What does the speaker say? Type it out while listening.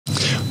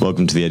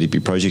Welcome to the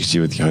ATP Project.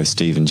 Here with your host,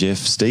 Steve and Jeff.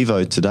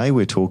 Steve-O, today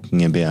we're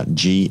talking about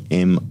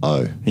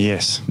GMO.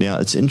 Yes. Now,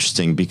 it's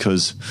interesting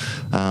because,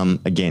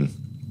 again,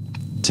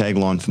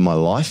 tagline for my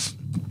life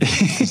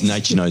is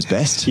nature knows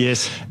best.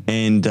 Yes.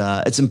 And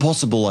it's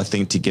impossible, I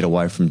think, to get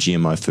away from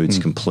GMO foods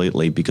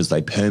completely because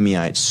they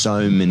permeate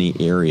so many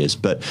areas.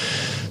 But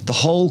the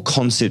whole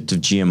concept of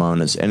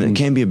GMO, and it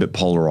can be a bit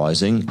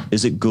polarizing.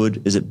 Is it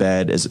good? Is it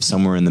bad? Is it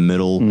somewhere in the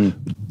middle?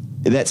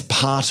 That's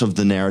part of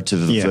the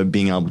narrative of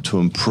being able to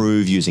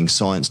improve, using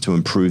science to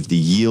improve the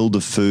yield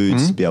of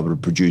foods, to be able to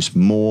produce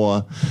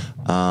more,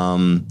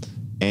 and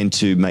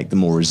to make them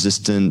more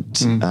resistant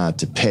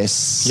to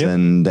pests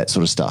and that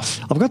sort of stuff.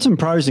 I've got some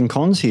pros and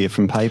cons here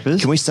from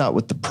papers. Can we start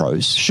with the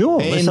pros?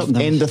 Sure.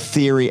 And the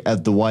theory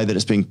of the way that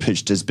it's being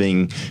pitched as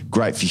being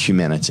great for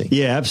humanity.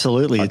 Yeah,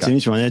 absolutely. Okay. It's an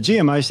interesting one. Now,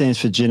 GMO stands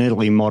for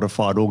genetically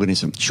modified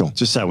organism. Sure.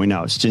 Just so we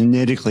know, it's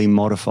genetically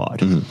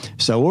modified.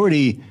 So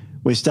already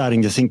we're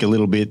starting to think a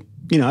little bit,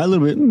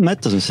 that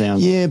doesn't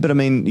sound... Yeah, but I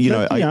mean,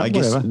 I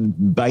guess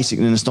basic,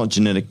 and it's not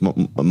genetic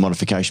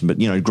modification, but,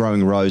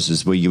 growing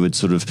roses where you would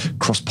sort of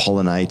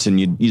cross-pollinate and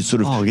you'd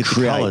sort of get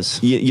create... the colours.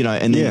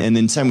 And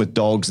then same with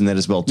dogs and that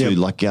as well too.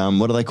 Like,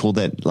 what do they call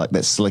that? Like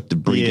that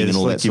selective breeding and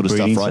all that sort of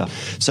stuff, right?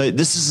 So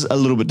this is a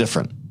little bit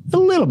different. A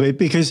little bit,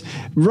 because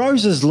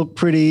roses look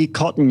pretty.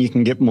 Cotton, you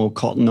can get more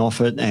cotton off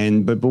it,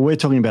 but we're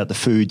talking about the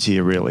foods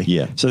here, really.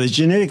 Yeah. So there's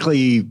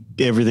genetically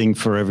everything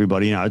for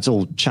everybody. It's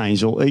all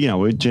changed.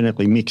 We're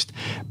genetically mixed.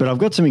 But I've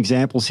got some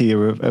examples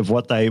here of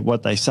what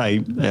they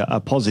say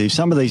are positive.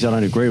 Some of these I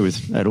don't agree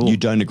with at all. You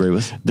don't agree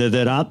with?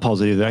 That aren't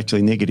positive. They're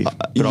actually negative.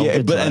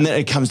 And then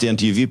it comes down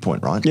to your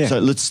viewpoint, right? Yeah. So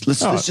let's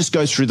just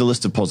go through the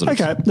list of positives.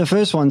 Okay. The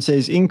first one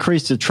says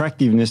increased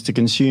attractiveness to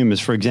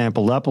consumers. For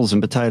example, apples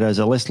and potatoes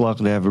are less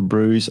likely to have a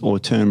bruise or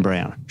turn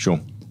brown. Sure.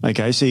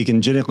 Okay, so you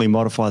can genetically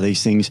modify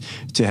these things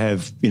to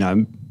have,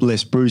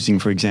 less bruising,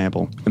 for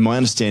example. And my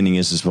understanding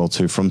is as well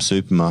too from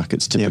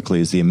supermarkets typically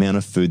is the amount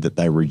of food that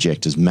they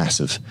reject is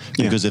massive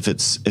because if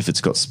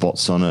it's got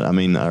spots on it. I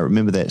mean, I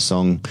remember that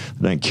song.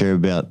 I don't care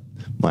about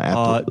my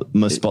apple,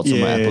 my spots on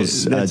my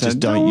apples.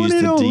 Just don't use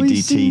the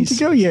DDTs.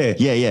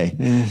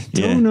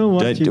 Don't know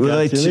what you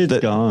got till it's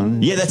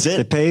gone. Yeah, that's it.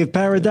 They pave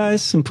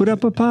paradise and put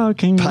up a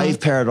parking lot.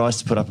 Pave paradise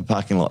to put up a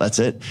parking lot. That's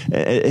it.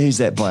 Who's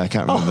that by? I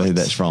can't remember who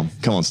that's from.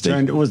 Come on, Steve.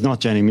 It was not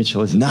Joni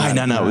Mitchell, is it? No.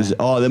 It was.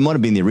 That might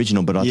have been the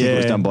original, but I think it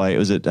was done by.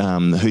 Was it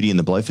Hootie and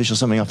the Blowfish or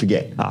something? I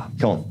forget. Come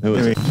on. Who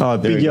is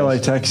it? Big Yellow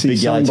Taxi. Big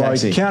Yellow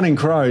Taxi. Counting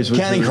Crows.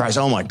 Counting Crows.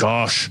 Oh my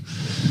gosh.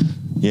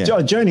 Yeah.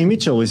 Joni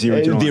Mitchell was the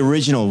original. The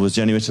original was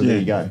Joni Mitchell. There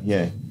you go.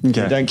 Yeah.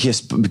 Okay.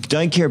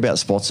 Don't care about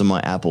spots on my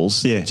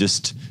apples. Yeah.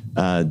 Just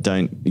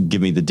don't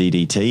give me the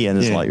DDT. And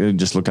it's like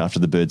just look after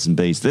the birds and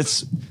bees.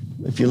 That's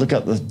if you look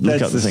up the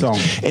thing. Song.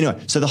 Anyway,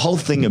 so the whole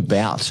thing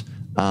about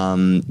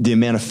the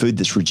amount of food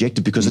that's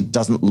rejected because it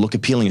doesn't look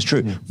appealing is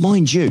true.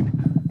 Mind you,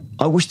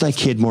 I wish they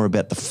cared more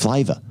about the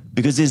flavour.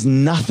 Because there's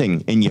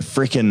nothing in your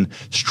frickin'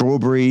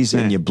 strawberries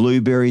and your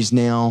blueberries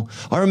now.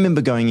 I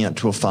remember going out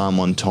to a farm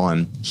one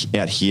time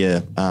out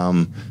here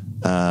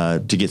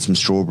to get some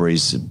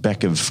strawberries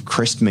back of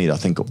Crestmead, I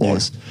think it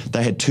was.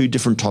 They had two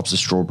different types of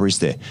strawberries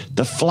there.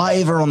 The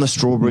flavour on the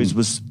strawberries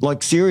was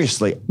like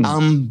seriously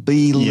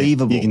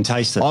unbelievable. You can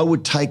taste it. I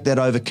would take that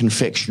over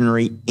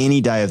confectionery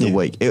any day of the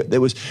week. It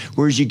was,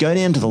 whereas you go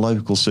down to the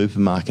local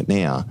supermarket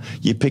now,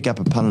 you pick up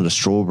a punnet of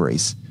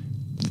strawberries.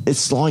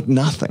 It's like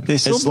nothing.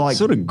 It's like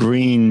sort of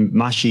green,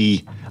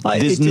 mushy.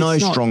 There's no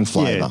strong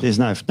flavour. Yeah, there's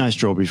no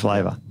strawberry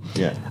flavour.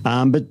 Yeah.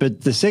 But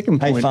the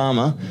second point. Hey,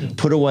 farmer,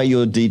 put away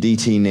your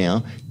DDT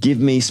now. Give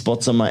me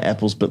spots on my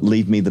apples, but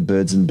leave me the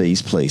birds and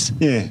bees, please.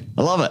 Yeah.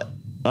 I love it.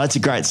 That's a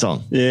great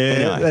song. Yeah,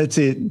 anyway. That's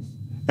it.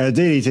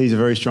 DDT is a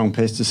very strong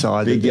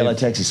pesticide. Big Yellow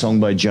Taxi song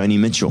by Joni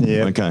Mitchell.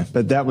 Yeah. Okay.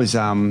 But that was,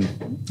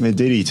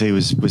 DDT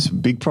was a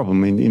big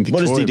problem in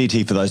Victoria. What is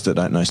DDT for those that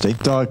don't know, Steve?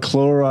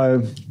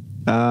 Dichloro...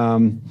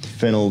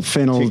 phenyl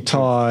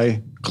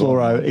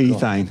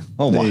chloroethane.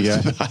 Oh, there you go.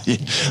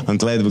 I'm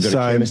glad that we've got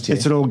a chemist here.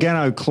 It's an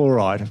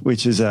organochloride,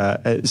 which is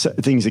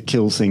things that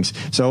kills things.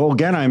 So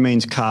organo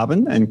means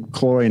carbon and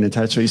chlorine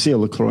attached. So you see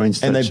all the chlorine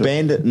attached. And they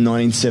banned it in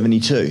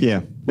 1972.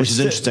 Yeah. Which is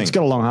interesting. It's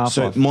got a long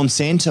half-life. So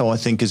Monsanto, I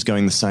think, is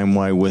going the same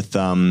way with,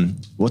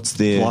 what's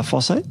their...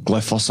 Glyphosate?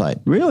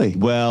 Glyphosate. Really?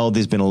 Well,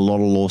 there's been a lot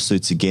of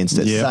lawsuits against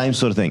it. Yep. Same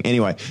sort of thing.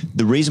 Anyway,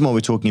 the reason why we're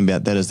talking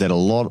about that is that a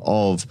lot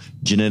of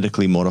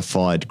genetically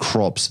modified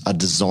crops are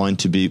designed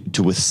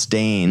to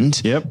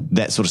withstand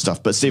that sort of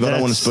stuff. But Steve, I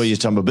don't want to spoil your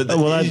time, but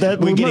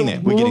we're getting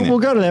there. We'll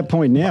go to that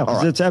point now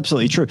because it's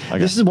absolutely true. Okay.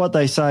 This is what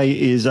they say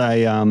is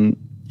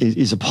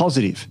a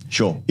positive.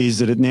 Sure. Is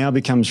that it now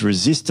becomes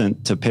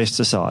resistant to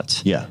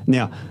pesticides. Yeah.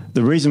 Now,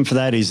 the reason for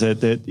that is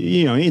that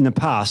in the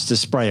past, to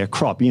spray a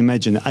crop, you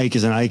imagine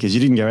acres and acres.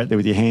 You didn't go out there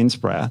with your hand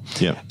sprayer.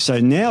 Yeah. So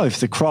now if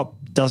the crop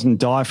doesn't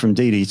die from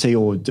DDT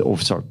or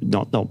sorry,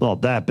 not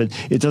that, but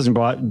it doesn't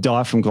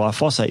die from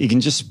glyphosate, you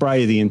can just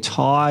spray the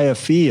entire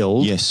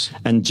field. Yes.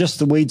 And just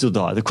the weeds will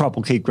die. The crop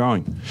will keep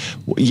growing.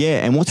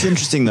 Yeah. And what's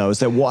interesting though is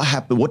that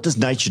what does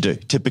nature do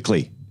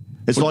typically?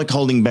 It's like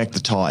holding back the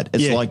tide.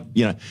 It's like,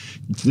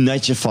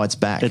 nature fights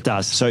back. It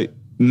does. So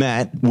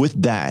Matt,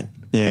 with that,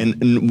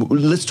 and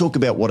let's talk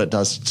about what it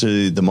does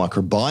to the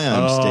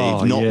microbiome,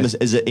 Steve, not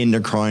as an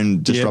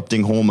endocrine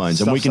disrupting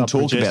hormones. And we can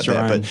talk about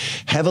that, but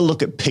have a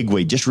look at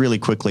pigweed just really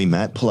quickly,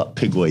 Matt. Pull up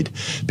pigweed,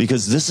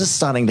 because this is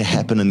starting to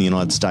happen in the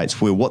United States,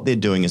 where what they're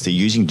doing is they're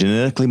using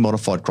genetically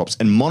modified crops,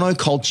 and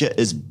monoculture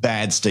is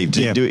bad, Steve.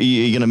 Are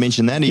you going to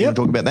mention that? Are you going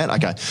to talk about that?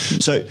 Okay.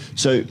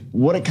 So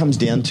what it comes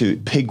down to,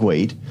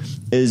 pigweed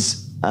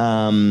is, they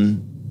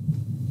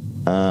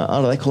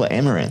call it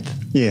amaranth.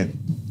 Yeah.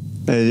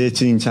 It's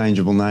an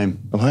interchangeable name.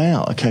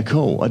 Wow. Okay,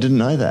 cool. I didn't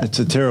know that. It's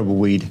a terrible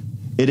weed.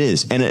 It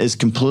is, and it is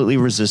completely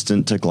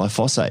resistant to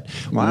glyphosate.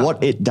 Wow.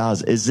 What it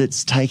does is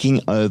it's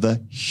taking over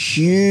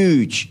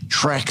huge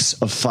tracts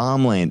of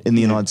farmland in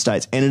the United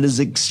States, and it is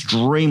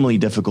extremely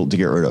difficult to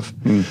get rid of.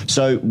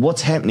 So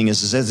what's happening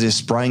is as they're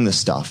spraying this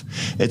stuff,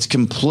 it's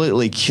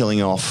completely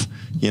killing off,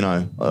 I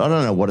don't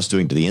know what it's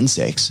doing to the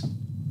insects,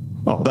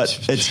 but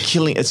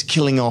it's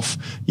killing off,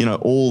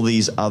 all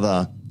these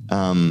other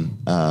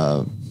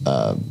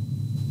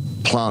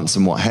plants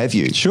and what have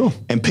you. Sure.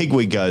 And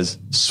pigweed goes,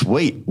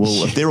 sweet.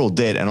 Well, if they're all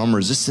dead and I'm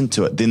resistant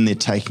to it, then they're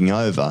taking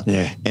over.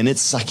 Yeah. And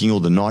it's sucking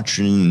all the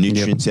nitrogen and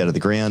nutrients out of the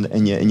ground,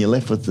 and you're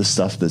left with the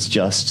stuff that's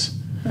just...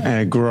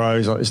 And it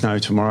grows like there's no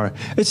tomorrow.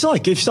 It's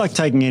like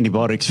taking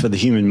antibiotics for the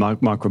human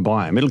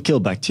microbiome. It'll kill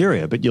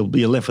bacteria, but you're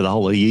left with a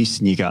whole lot of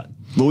yeast in your gut.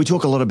 Well, we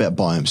talk a lot about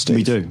biomes, Steve.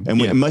 We do.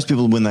 And most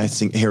people, when they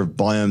hear of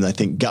biome, they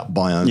think gut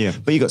biome. Yeah.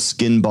 But you've got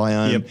skin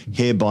biome,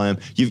 hair biome.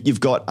 You've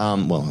got,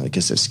 I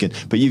guess that's skin,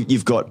 but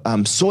you've got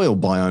soil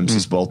biomes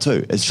as well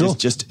too. It's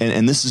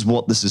and this is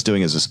what this is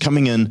doing, is it's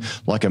coming in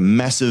like a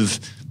massive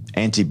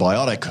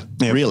antibiotic,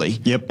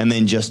 really, and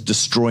then just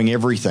destroying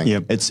everything.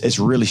 It's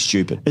really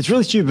stupid. It's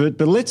really stupid,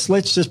 but let's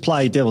just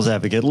play devil's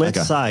advocate.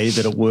 Let's say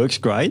that it works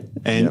great,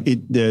 and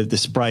the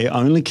spray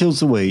only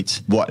kills the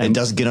weeds. And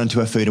doesn't get onto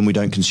our food and we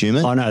don't consume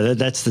it? I know,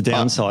 that's the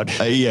downside.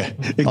 We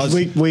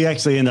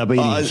actually end up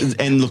eating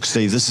it. And look,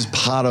 Steve, this is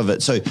part of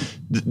it. So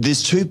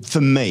there's two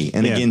for me,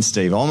 and again,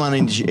 Steve, I'm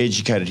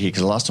uneducated here,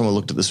 because the last time I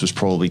looked at this was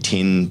probably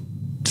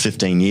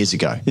 15 years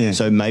ago.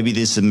 So maybe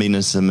there's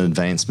been some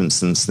advancements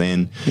since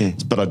then.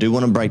 But I do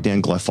want to break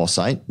down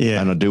glyphosate,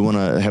 and I do want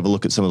to have a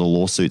look at some of the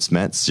lawsuits,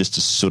 Matt, just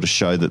to sort of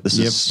show that this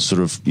is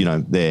sort of,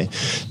 there.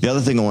 The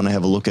other thing I want to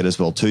have a look at as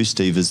well too,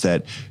 Steve, is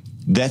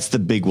that's the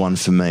big one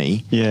for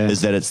me,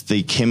 is that it's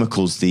the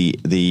chemicals, the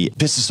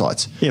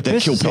pesticides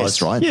that kill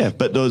pests, right? Yeah.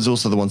 But there's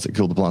also the ones that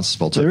kill the plants as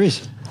well too. There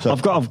is. So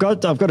I've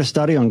got a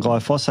study on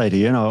glyphosate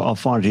here, and I'll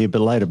find it here a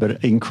bit later, but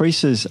it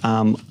increases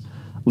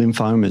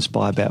lymphomas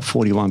by about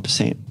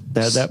 41%.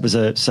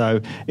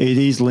 So it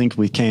is linked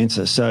with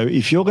cancer. So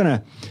if you're going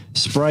to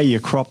spray your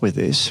crop with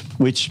this,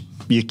 which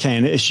you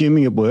can,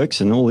 assuming it works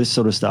and all this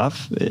sort of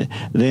stuff,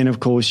 then of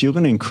course you're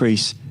going to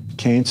increase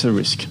cancer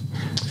risk.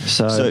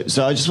 So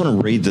I just want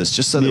to read this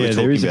just so that we're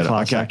talking there is about a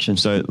class action.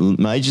 So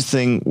major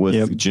thing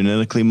with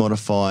genetically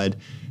modified,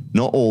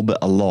 not all but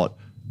a lot,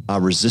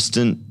 are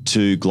resistant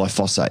to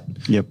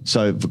glyphosate.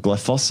 So for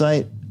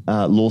glyphosate,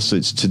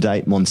 lawsuits to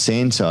date,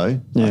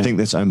 Monsanto, I think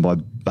that's owned by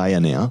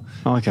Bayer now,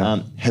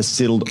 has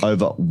settled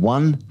over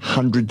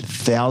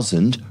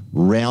 100,000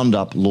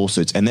 Roundup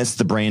lawsuits, and that's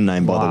the brand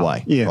name, by the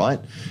way, right?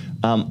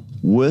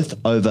 Worth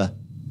over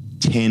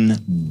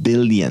 10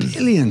 billion.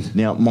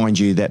 Now, mind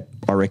you, that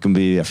I reckon will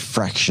be a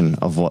fraction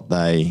of what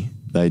they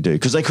do,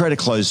 because they create a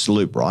closed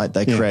loop, right?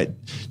 They create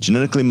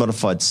genetically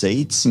modified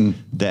seeds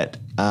that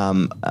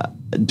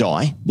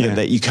die,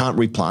 that you can't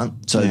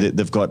replant. So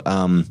they've got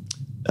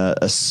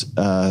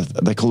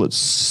they call it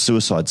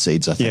suicide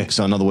seeds, I think.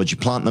 So in other words, you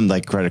plant them,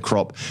 they create a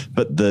crop,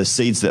 but the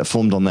seeds that are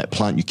formed on that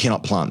plant, you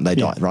cannot plant, they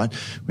die, right?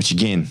 Which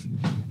again,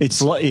 it's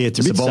a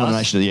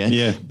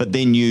abomination, But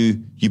then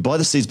you buy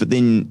the seeds, but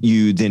then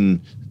you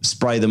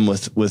spray them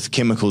with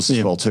chemicals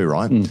as well too,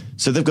 right?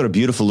 So they've got a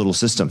beautiful little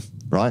system,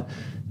 right?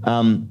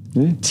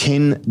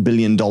 $10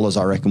 billion,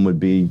 I reckon,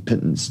 would be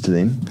pittance to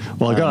them.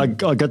 Well, I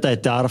got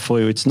that data for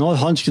you. It's not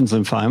Hodgkin's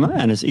lymphoma,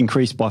 and it's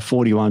increased by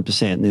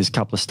 41%. And there's a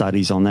couple of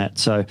studies on that.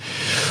 So,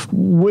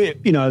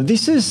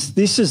 this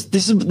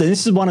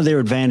is one of their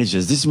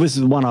advantages. This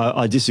is one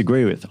I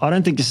disagree with. I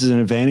don't think this is an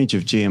advantage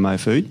of GMO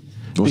food.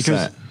 What's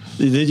that?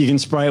 You can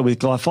spray it with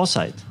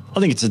glyphosate. I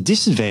think it's a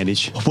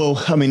disadvantage.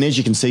 Well, I mean, as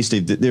you can see,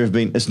 Steve,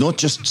 it's not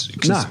just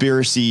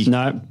conspiracy.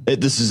 No.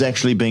 This has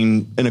actually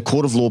been, in a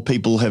court of law,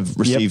 people have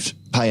received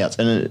payouts.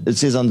 And it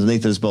says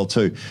underneath it as well,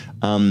 too.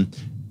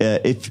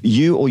 If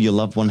you or your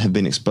loved one have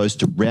been exposed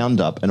to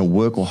Roundup in a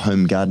work or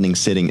home gardening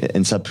setting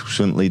and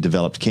subsequently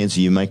developed cancer,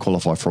 you may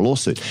qualify for a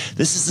lawsuit.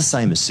 This is the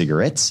same as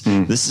cigarettes.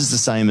 This is the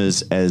same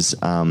as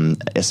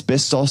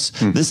asbestos.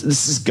 This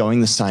is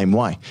going the same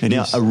way.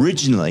 Now,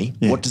 originally,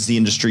 what does the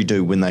industry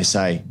do when they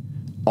say,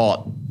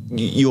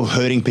 you're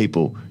hurting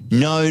people?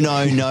 No,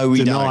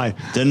 we don't.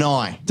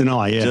 Deny.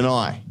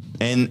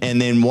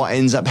 And then what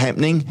ends up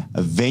happening?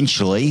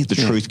 Eventually, the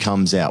truth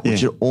comes out,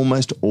 which it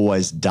almost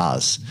always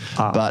does.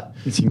 But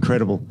it's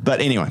incredible.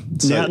 But anyway,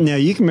 so now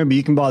you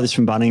can buy this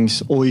from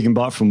Bunnings or you can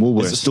buy it from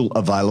Woolworths. is it still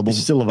available? It's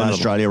still available in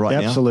Australia right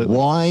now. Absolutely.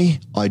 Why?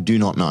 I do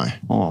not know.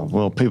 Oh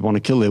well, people want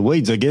to kill their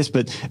weeds, I guess.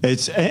 But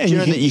it's and Do you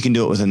know that you can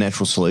do it with a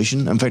natural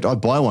solution? In fact, I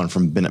buy one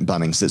from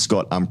Bunnings that's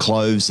got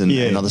cloves and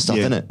other stuff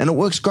in it, and it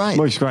works great.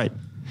 Works great.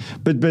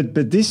 But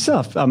this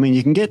stuff, I mean,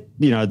 you can get,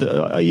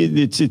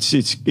 it's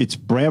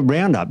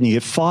Roundup, and you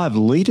get 5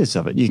 litres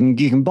of it.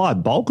 You can buy a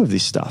bulk of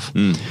this stuff.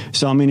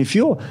 So I mean, if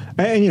you're,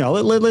 and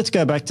let's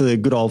go back to the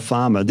good old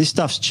farmer. This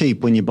stuff's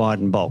cheap when you buy it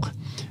in bulk.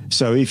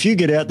 So if you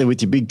get out there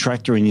with your big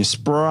tractor and you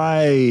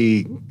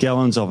spray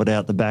gallons of it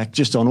out the back,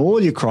 just on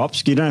all your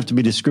crops, you don't have to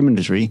be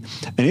discriminatory,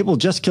 and it will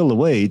just kill the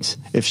weeds.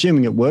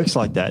 Assuming it works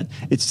like that,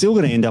 it's still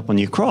going to end up on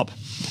your crop,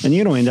 and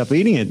you're going to end up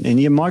eating it,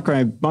 and your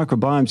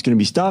microbiome is going to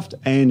be stuffed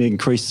and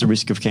increase the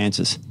risk of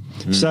cancers.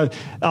 So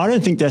I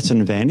don't think that's an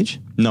advantage.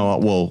 No,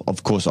 well,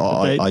 of course,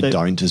 I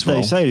don't as well.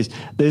 They say it is.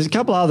 There's a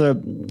couple other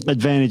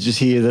advantages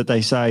here that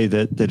they say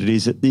that it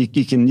is. That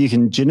you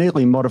can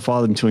genetically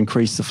modify them to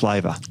increase the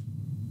flavour.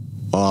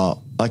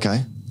 Oh,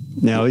 okay.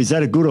 Now, is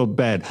that a good or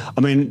bad? I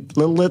mean,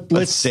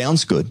 let's.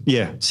 Sounds good.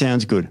 Yeah,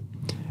 sounds good.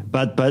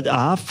 But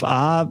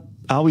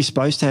are we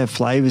supposed to have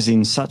flavours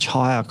in such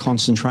higher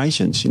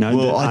concentrations?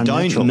 Well, I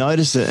don't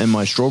notice it in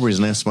my strawberries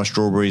unless my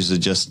strawberries are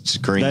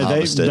just green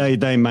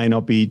harvested. They may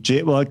not be.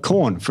 Like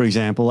corn, for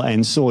example,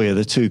 and soya,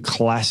 the two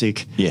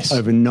classic. Yes.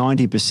 Over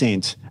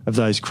 90% of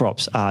those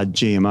crops are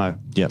GMO.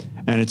 Yep.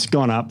 And it's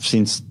gone up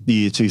since the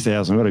year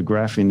 2000. I've got a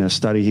graph in a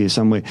study here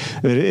somewhere.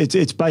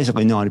 It's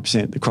basically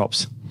 90% of the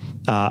crops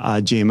are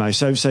GMO.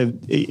 So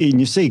and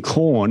you see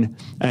corn,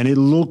 and it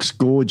looks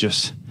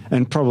gorgeous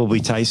and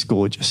probably tastes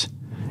gorgeous.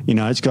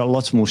 It's got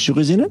lots more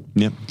sugars in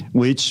it,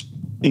 which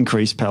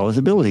increase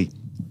palatability.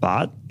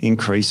 But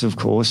increase, of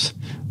course,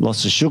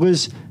 lots of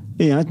sugars,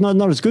 it's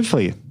not as good for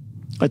you.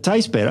 It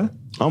tastes better.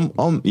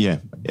 Yeah.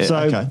 So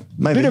okay.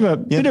 Maybe.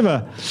 Bit of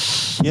a.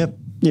 Yep.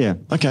 Yeah.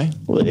 Okay.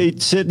 Well,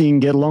 it certainly can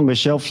get a longer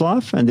shelf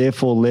life and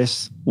therefore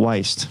less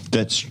waste.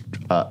 That's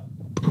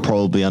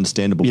probably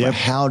understandable. Yep. But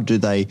how do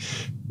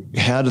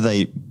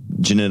they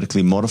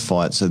genetically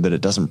modify it so that it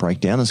doesn't break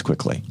down as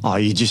quickly? Oh,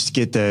 you just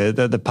get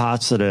the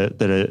parts that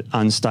are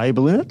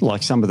unstable in it,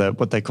 like some of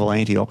what they call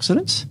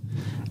antioxidants,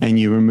 and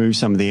you remove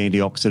some of the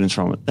antioxidants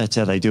from it. That's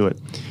how they do it.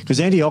 Because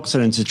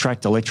antioxidants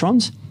attract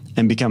electrons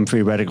and become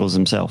free radicals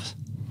themselves.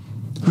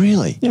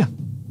 Really? Yeah.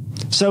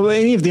 So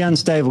any of the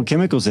unstable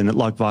chemicals in it,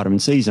 like vitamin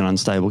C is an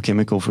unstable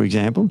chemical, for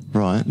example.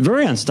 Right.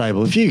 Very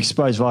unstable. If you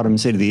expose vitamin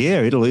C to the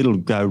air, it'll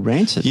go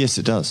rancid. Yes,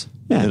 it does.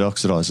 Yeah. It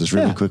oxidizes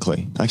really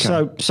quickly.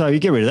 Okay. So you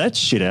get rid of that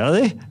shit out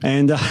of there,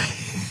 and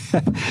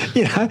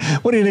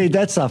what do you need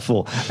that stuff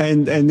for?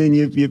 And then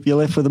you're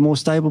left with a more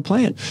stable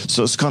plant.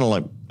 So it's kind of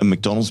like a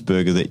McDonald's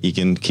burger that you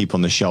can keep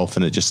on the shelf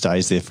and it just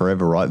stays there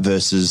forever, right?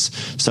 Versus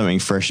something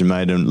fresh and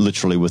made and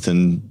literally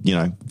within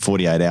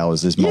 48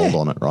 hours there's mold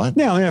on it, right?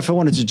 Now, if I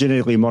wanted to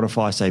genetically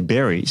modify, say,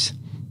 berries,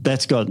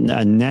 that's got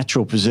a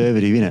natural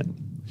preservative in it.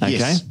 Okay.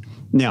 Yes.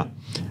 Now,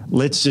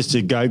 let's just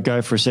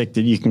go for a sec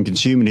that you can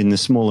consume it in the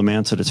small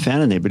amounts that it's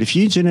found in there. But if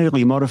you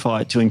genetically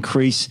modify it to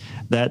increase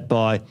that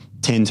by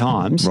 10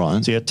 times,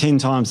 right? So you got 10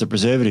 times the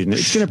preservative in it,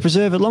 it's going to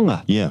preserve it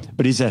longer. Yeah.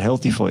 But is that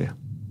healthy for you?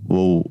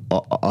 Well,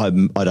 I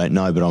don't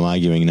know, but I'm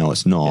arguing no,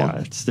 it's not.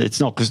 Yeah, it's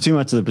not, because too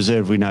much of the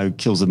preservative we know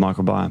kills the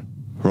microbiome.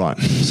 Right.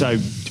 So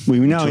we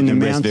know in the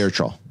amount.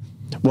 Resveratrol.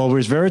 Well,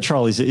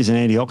 resveratrol is an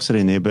antioxidant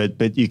in there,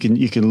 but you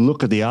can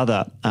look at the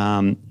other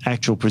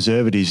actual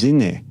preservatives in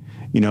there,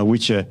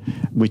 which are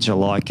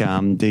like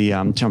I'm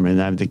trying to remember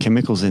the name of the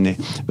chemicals in there,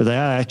 but they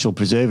are actual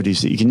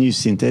preservatives that you can use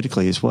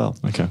synthetically as well.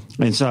 Okay.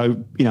 And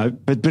so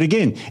but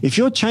again, if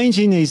you're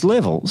changing these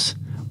levels,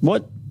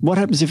 what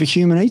happens if a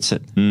human eats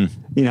it?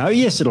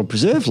 Yes, it'll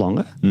preserve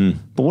longer,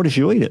 but what if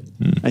you eat it?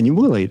 And you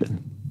will eat it.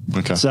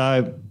 Okay.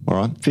 So, all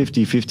right,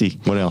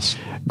 50-50. What else?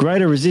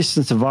 Greater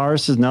resistance to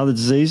viruses and other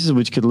diseases,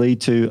 which could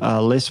lead to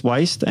less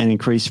waste and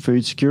increased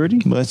food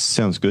security. Well, that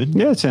sounds good.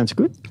 Yeah, it sounds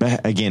good.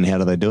 But again, how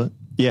do they do it?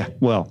 Yeah,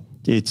 well,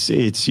 it's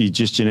you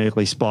just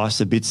genetically splice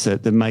the bits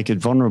that make it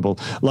vulnerable.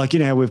 Like,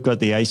 how we've got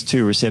the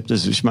ACE2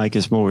 receptors, which make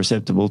us more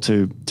susceptible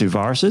to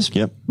viruses.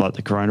 Yep. Like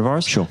the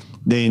coronavirus. Sure.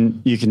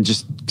 Then you can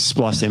just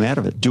splice them out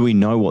of it. Do we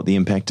know what the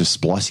impact of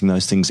splicing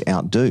those things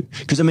out do?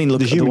 Because I mean,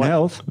 look, the human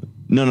health.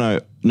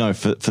 No,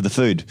 for the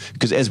food.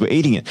 Because as we're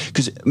eating it,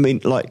 because I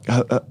mean, like,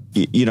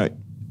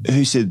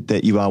 who said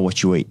that you are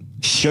what you eat?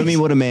 Show me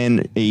what a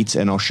man eats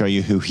and I'll show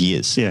you who he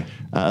is. Yeah.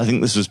 I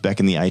think this was back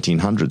in the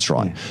 1800s,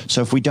 right? Yeah.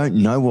 So if we don't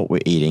know what we're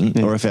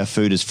eating or if our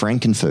food is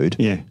frankenfood,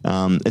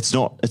 it's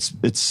not,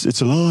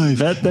 it's alive.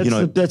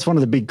 That's one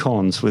of the big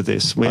cons with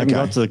this. We haven't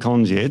got to the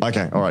cons yet.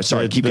 Okay. All right.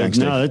 Sorry. Keep going,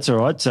 Steve. No, that's all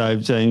right. So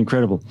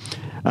incredible.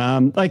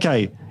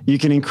 Okay. You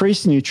can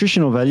increase the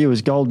nutritional value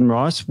as golden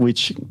rice,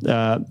 which,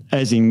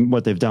 as in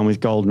what they've done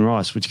with golden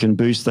rice, which can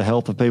boost the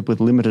health of people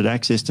with limited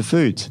access to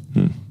foods.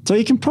 So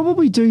you can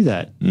probably do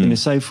that in a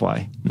safe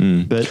way.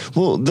 But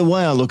well, the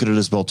way I look at it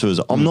as well too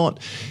is I'm not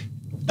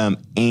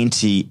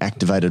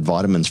anti-activated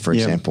vitamins, for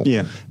example.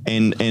 Yeah.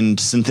 And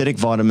synthetic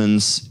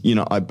vitamins,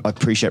 I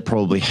appreciate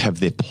probably have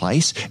their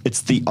place.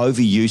 It's the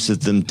overuse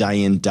of them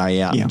day in,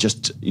 day out,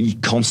 just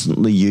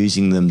constantly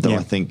using them that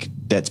I think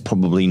that's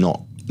probably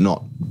not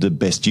the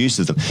best use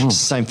of them.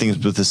 Same thing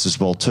with this as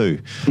well too.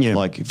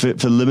 Like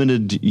for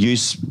limited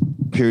use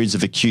periods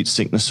of acute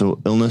sickness or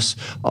illness,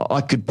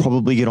 I could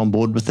probably get on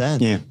board with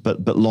that.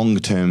 But longer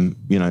term,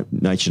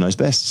 nature knows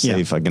best. See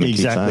if I'm going to keep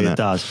saying that. Exactly, it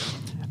does.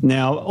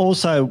 Now,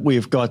 also,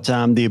 we've got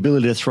the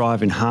ability to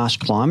thrive in harsh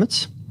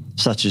climates,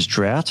 such as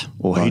drought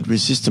or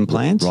heat-resistant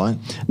plants. Right.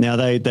 Now,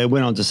 they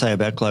went on to say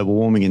about global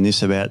warming in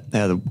this, about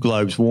how the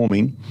globe's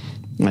warming,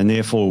 and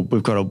therefore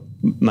we've got to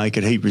make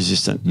it heat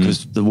resistant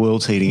because the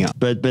world's heating up.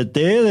 But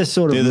they're the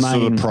sort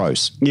of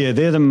pros. Yeah,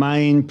 they're the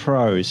main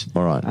pros.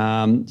 All right.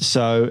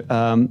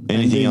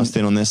 Anything else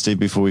then on that, Steve,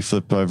 before we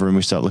flip over and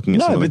we start looking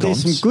at some of the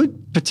cons? There's some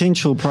good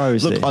potential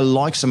pros. Look, there. I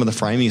like some of the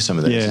framing of some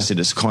of that. As I said,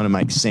 it kind of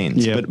makes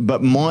sense.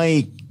 But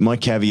my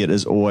caveat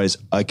is always,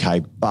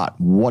 okay, but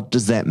what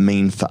does that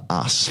mean for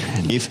us?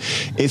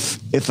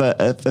 If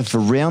a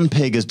round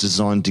peg is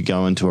designed to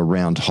go into a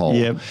round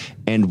hole,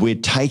 and we're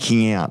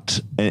taking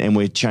out and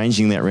we're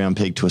changing that round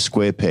peg to a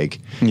square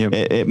peg,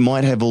 it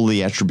might have all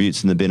the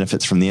attributes and the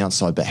benefits from the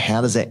outside, but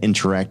how does that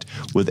interact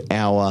with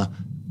our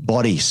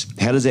bodies?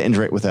 How does that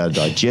interact with our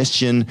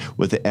digestion,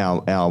 with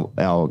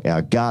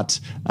our gut,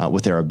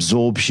 with our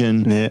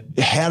absorption?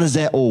 How does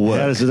that all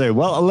work? How does it do?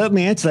 Well, let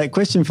me answer that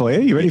question for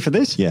you. You ready for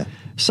this? Yeah.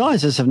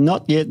 Scientists have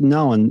not yet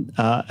shown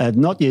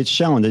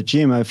that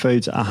GMO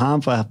foods are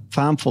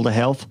harmful to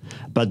health,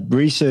 but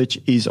research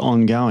is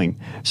ongoing.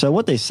 So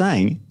what they're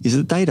saying is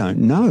that they don't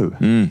know.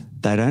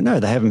 They don't know.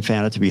 They haven't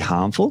found it to be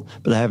harmful,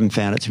 but they haven't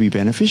found it to be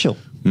beneficial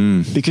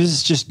because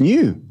it's just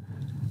new.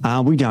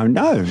 We don't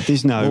know.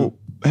 There's no... Well,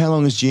 how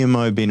long has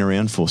GMO been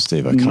around for,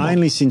 Steve?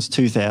 Mainly since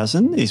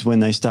 2000 is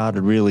when they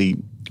started really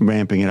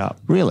ramping it up.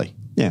 Really?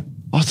 Yeah.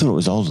 I thought it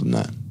was older than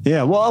that.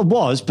 Yeah, well, it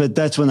was, but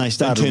that's when they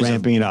started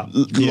ramping it up.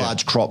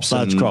 Large crops.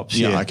 Large crops,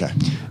 okay.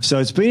 So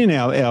it's been in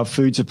our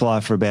food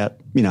supply for about,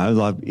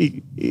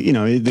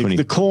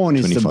 the corn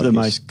is the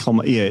most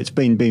common. Yeah, it's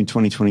been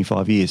 20,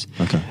 25 years.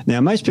 Okay.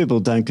 Now, most people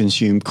don't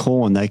consume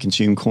corn. They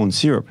consume corn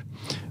syrup,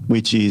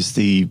 which is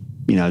the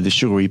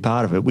sugary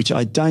part of it, which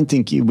I don't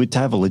think you would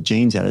have all the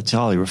genes out. It's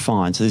highly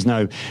refined, so there's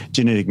no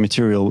genetic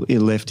material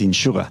left in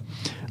sugar.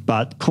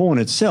 But corn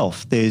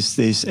itself,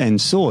 and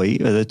soy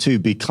are the two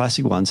big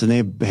classic ones, and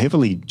they're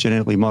heavily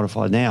genetically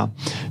modified now.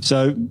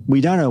 So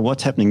we don't know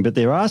what's happening, but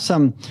there are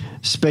some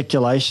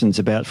speculations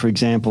about, for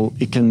example,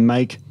 it can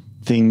make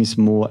things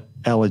more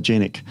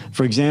allergenic.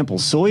 For example,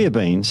 soya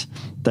beans,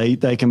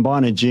 they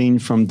combine a gene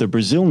from the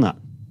Brazil nut.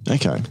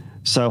 Okay.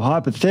 So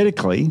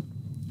hypothetically,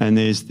 and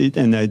they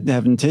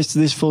haven't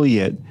tested this fully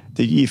yet,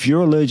 that if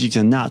you're allergic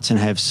to nuts and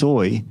have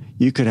soy,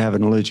 you could have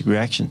an allergic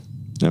reaction.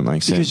 That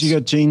makes sense. Because you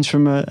got genes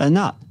from a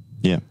nut.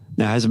 Yeah.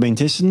 Now, has it been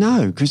tested?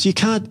 No, because you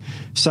can't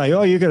say,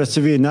 oh, you've got a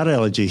severe nut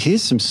allergy.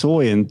 Here's some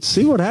soy and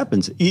see what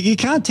happens. You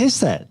can't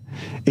test that.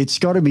 It's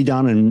got to be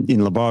done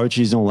in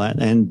laboratories and all that,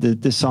 and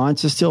the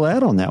science is still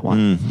out on that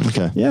one.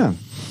 Okay. Yeah.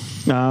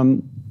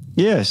 And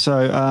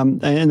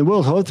the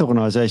World Health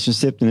Organization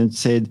stepped in and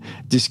said,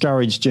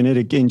 discourage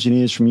genetic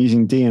engineers from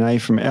using DNA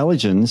from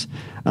allergens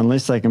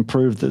unless they can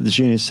prove that the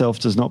gene itself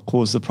does not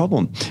cause the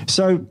problem.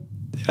 So,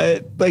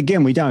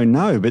 again, we don't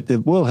know, but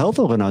the World Health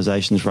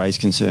Organization's raised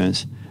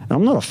concerns. And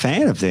I'm not a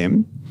fan of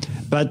them,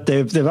 but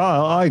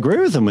I agree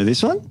with them with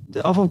this one.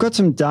 I've got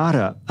some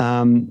data.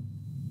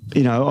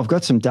 I've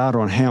got some data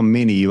on how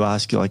many, you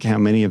ask, like how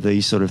many of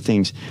these sort of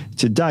things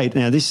to date.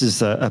 Now, this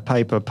is a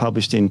paper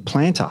published in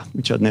Planter,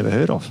 which I'd never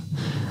heard of,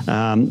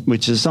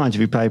 which is a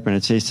scientific paper, and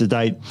it says to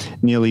date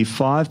nearly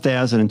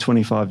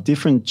 5,025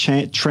 different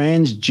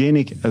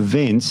transgenic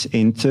events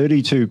in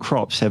 32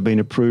 crops have been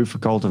approved for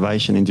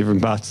cultivation in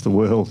different parts of the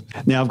world.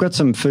 Now, I've got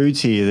some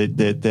foods here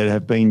that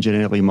have been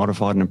genetically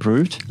modified and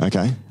approved.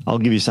 Okay. I'll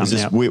give you something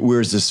now.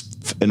 Where is this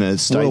in the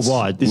States?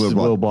 Worldwide. This is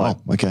worldwide.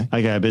 Oh, okay.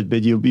 Okay,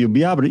 but you'll be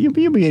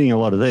eating a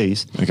lot of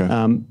these. Okay.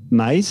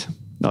 Maize,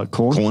 like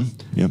corn. Corn,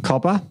 yep.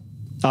 Copper.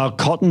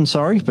 Cotton,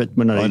 sorry, but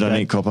we're not I don't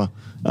eat copper.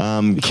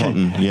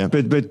 Cotton, yeah.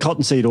 But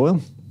cottonseed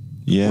oil.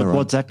 Yeah, right.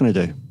 What's that going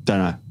to do?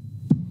 Don't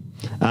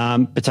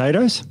know.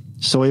 Potatoes,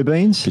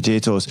 soybeans.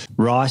 Potatoes.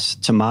 Rice,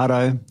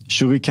 tomato,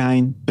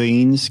 sugarcane,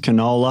 beans,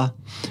 canola,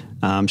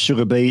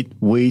 sugar beet,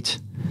 wheat,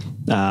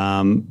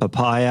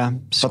 papaya,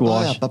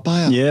 squash.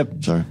 Papaya.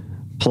 Yep. Sorry.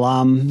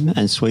 Plum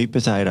and sweet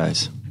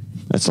potatoes.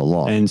 That's a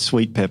lot. And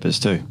sweet peppers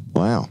too.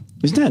 Wow.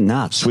 Isn't that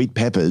nuts? Sweet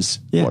peppers.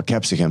 Yeah. What,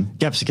 capsicum?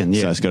 Capsicum,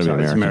 yeah. So it's got to be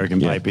American. It's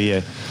American paper, yeah.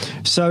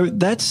 So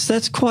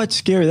that's quite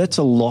scary. That's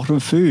a lot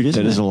of food,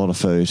 isn't it? That is a lot of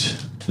food.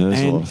 That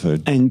is a lot of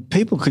food. And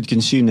people could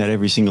consume that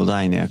every single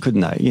day now, couldn't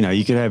they?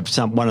 You could have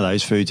one of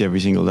those foods every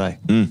single day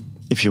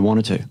if you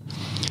wanted to.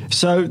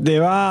 So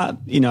there are,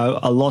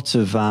 lots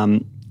of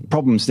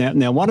problems.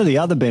 Now, one of the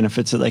other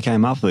benefits that they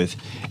came up with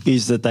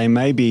is that they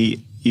may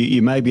be,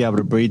 you may be able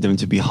to breed them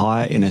to be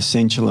higher in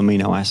essential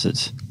amino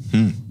acids.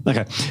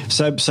 Okay,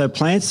 so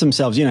plants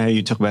themselves, you know how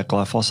you talk about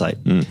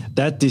glyphosate,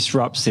 that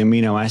disrupts the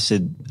amino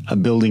acid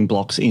building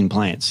blocks in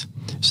plants.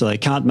 So they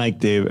can't make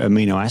their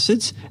amino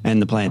acids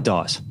and the plant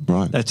dies.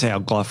 Right. That's how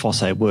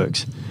glyphosate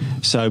works.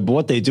 So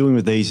what they're doing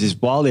with these is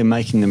while they're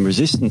making them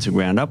resistant to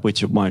Roundup,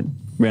 which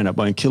Roundup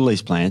won't kill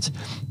these plants,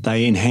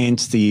 they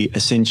enhance the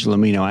essential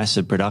amino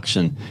acid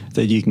production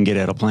that you can get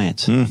out of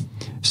plants.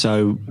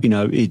 So, you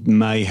know, it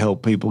may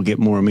help people get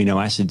more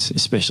amino acids,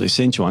 especially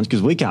essential ones,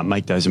 because we can't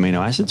make those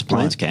amino acids.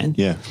 Plants can.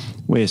 Yeah.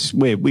 We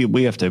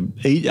have to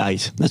eat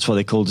 8. That's why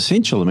they're called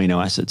essential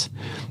amino acids.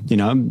 You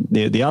know,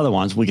 the other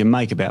ones, we can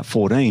make about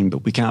 14,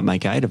 but we can't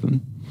make 8 of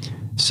them.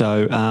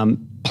 So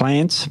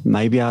plants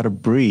may be able to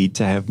breed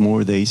to have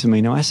more of these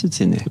amino acids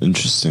in there.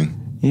 Interesting.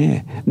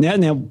 Yeah. Now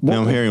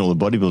I'm hearing all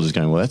the bodybuilders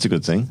going, well, that's a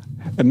good thing.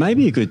 It may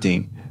be a good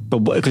thing, but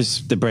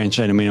because the branched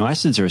chain amino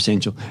acids are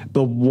essential.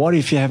 But what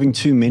if you're having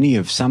too many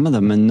of some of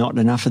them and not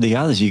enough of the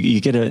others?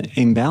 You get an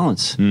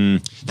imbalance.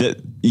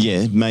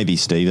 Yeah, maybe,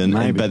 Stephen.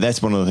 Maybe. But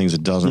that's one of the things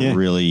that doesn't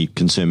really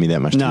concern me that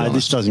much. No,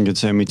 this doesn't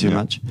concern me too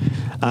much.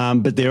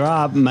 But there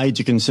are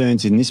major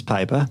concerns in this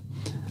paper.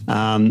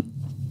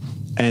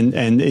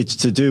 And it's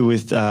to do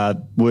with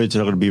words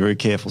that I've got to be very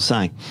careful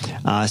saying.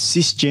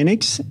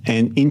 Cisgenics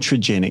and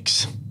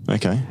intragenics.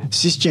 Okay.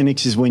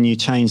 Cisgenics is when you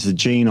change the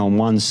gene on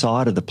one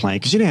side of the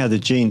plant. Because you know how the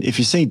gene, if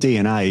you see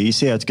DNA, you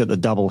see how it's got the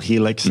double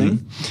helix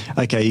thing?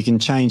 Okay, you can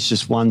change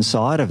just one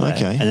side of that.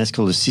 Okay. And that's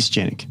called a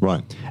cisgenic.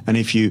 Right. And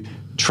if you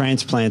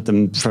transplant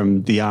them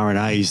from the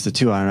RNAs, the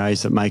 2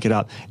 RNAs that make it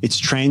up, it's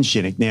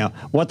transgenic. Now,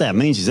 what that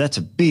means is that's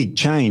a big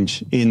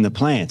change in the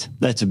plant.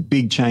 That's a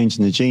big change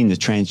in the gene, the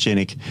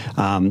transgenic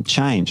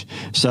change.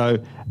 So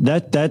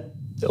that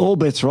all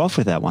bets are off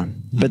with that one.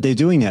 But they're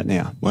doing that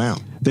now. Wow.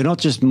 They're not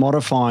just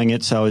modifying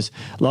it so as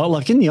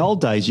like in the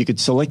old days you could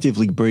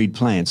selectively breed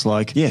plants,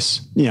 like yes,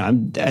 you know,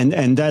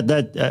 and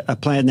that a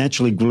plant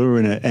naturally grew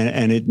in it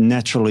and it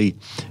naturally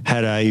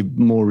had a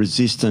more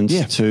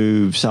resistance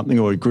to something,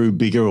 or it grew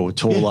bigger or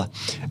taller,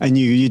 and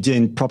you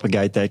then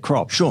propagate that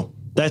crop. Sure.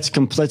 That's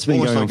been almost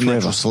going on like forever.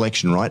 natural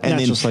selection, right? And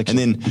Natural selection.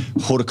 And then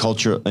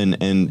horticulture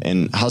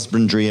and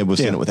husbandry, we've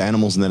seen it with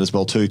animals and that as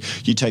well too.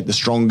 You take the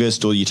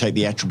strongest, or you take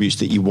the attributes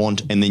that you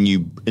want, and then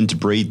you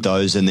interbreed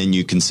those, and then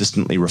you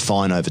consistently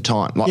refine over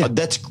time.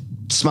 That's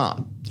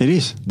smart. It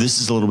is.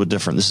 This is a little bit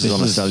different. This is on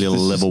a cellular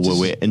level where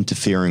we're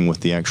interfering with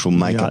the actual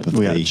makeup of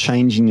we are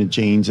changing the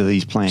genes of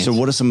these plants. So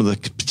what are some of the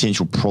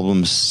potential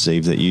problems,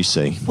 Steve, that you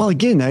see? Well,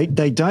 again,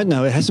 they don't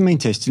know. It hasn't been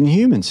tested in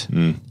humans.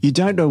 You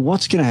don't know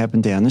what's going to happen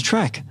down the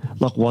track,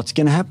 like what's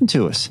going to happen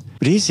to us.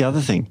 But here's the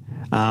other thing.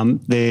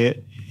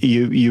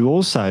 You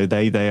also,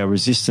 they are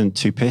resistant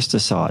to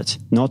pesticides,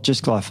 not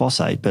just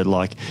glyphosate, but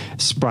like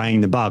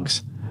spraying the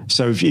bugs.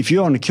 So if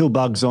you want to kill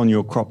bugs on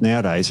your crop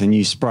nowadays and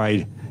you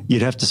sprayed,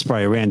 you'd have to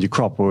spray around your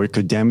crop or it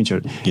could damage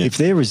it. Yeah. If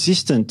they're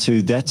resistant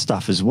to that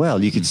stuff as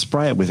well, you could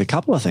spray it with a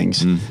couple of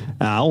things,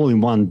 all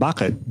in one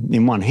bucket,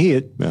 in one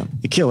hit. Yeah.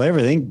 You kill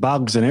everything,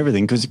 bugs and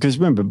everything. Because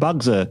remember,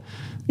 bugs are,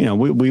 you know,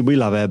 we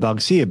love our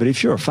bugs here, but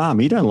if you're a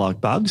farmer, you don't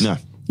like bugs. No.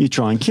 You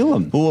try and kill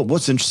them. Well,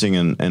 what's interesting,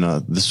 and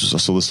I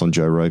saw this on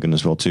Joe Rogan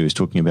as well too, he's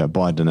talking about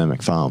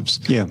biodynamic farms.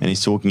 Yeah. And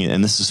he's talking,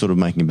 and this is sort of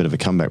making a bit of a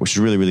comeback, which is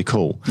really, really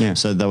cool. Yeah.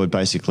 So they would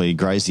basically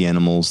graze the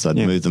animals, they'd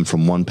move them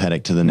from one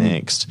paddock to the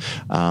next.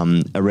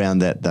 Around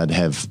that, they'd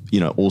have, you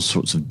know, all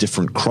sorts of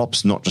different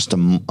crops, not just a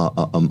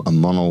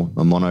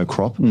mono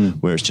crop,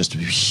 where it's just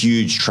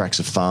huge tracts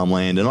of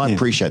farmland. And I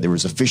appreciate there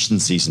was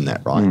efficiencies in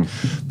that, right?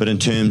 But in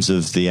terms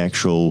of the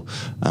actual,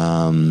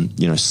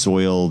 you know,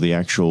 soil, the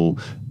actual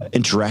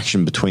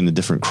interaction between the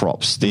different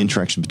crops, the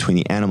interaction between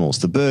the animals,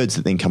 the birds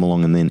that then come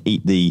along and then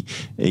eat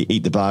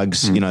the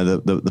bugs, you know,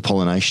 the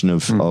pollination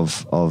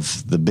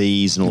of the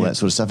bees and all that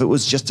sort of stuff. It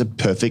was just a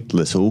perfect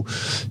little,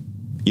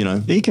 you know,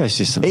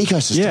 ecosystem. Yeah,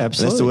 absolutely.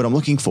 That's the word I'm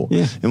looking for.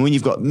 Yeah. And when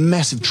you've got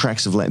massive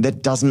tracts of land,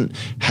 that doesn't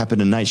happen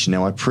in nature.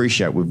 Now, I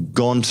appreciate we've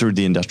gone through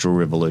the Industrial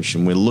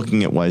Revolution. We're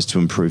looking at ways to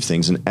improve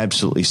things, and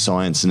absolutely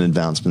science and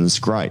advancement is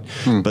great.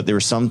 But there are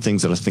some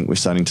things that I think we're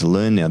starting to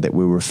learn now that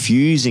we're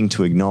refusing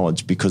to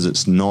acknowledge because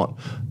it's not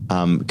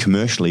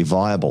commercially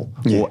viable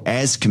or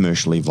as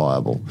commercially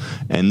viable.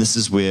 And this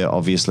is where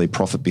obviously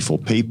profit before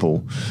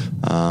people,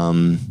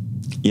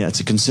 it's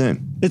a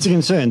concern. It's a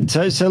concern.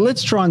 So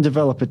let's try and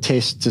develop a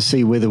test to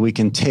see whether we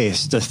can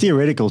test, a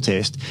theoretical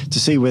test, to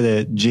see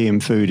whether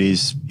GM food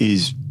is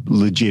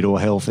legit or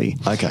healthy.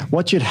 Okay.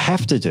 What you'd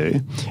have to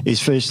do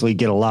is firstly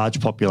get a large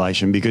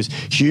population, because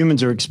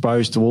humans are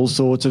exposed to all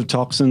sorts of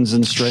toxins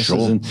and stresses.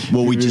 Sure.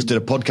 Well, we just did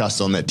a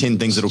podcast on that, 10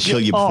 things that'll kill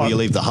you before you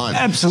leave the home.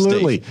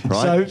 Absolutely. Steve,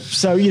 right?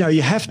 So you know,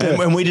 you have to...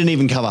 And we didn't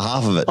even cover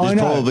half of it. There's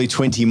probably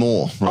 20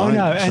 more, right?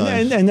 I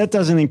know, and that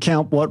doesn't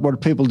account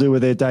what people do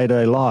with their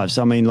day-to-day lives.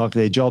 I mean, like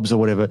their jobs or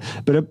whatever.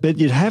 But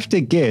you'd have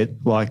to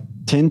get like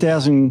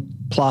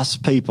 10,000 plus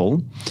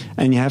people,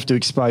 and you have to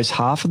expose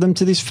half of them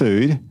to this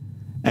food,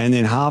 and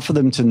then half of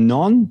them to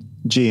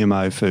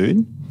non-GMO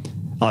food,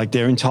 like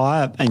their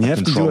entire, and you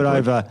have to do it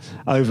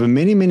over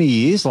many, many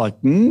years, like,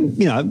 you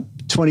know,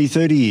 20,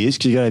 30 years,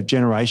 because you've got to have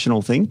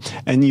generational thing,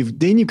 and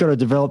then you've got to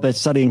develop that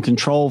study and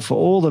control for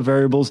all the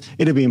variables.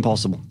 It'd be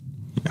impossible.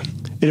 Yeah.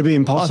 It'd be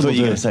impossible. I thought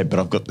you were going to say, but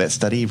I've got that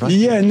study, right?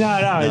 Yeah,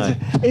 no.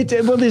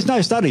 Well, there's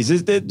no studies.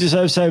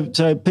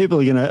 So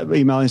people are going to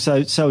email and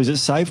say, so is it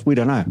safe? We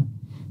don't know.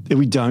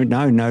 We don't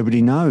know.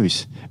 Nobody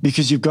knows,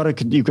 because you've got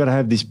to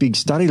have this big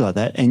study like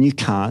that, and you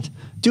can't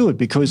do it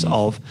because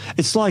of,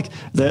 it's like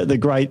the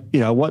great,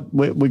 what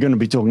we're going to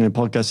be talking in a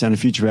podcast in the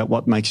future about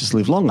what makes us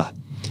live longer.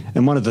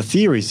 And one of the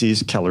theories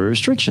is calorie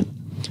restriction.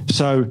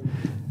 So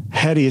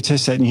how do you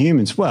test that in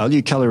humans? Well,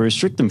 you calorie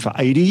restrict them for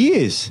 80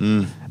 years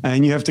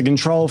and you have to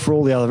control for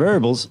all the other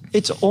variables.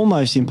 It's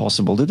almost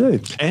impossible to do.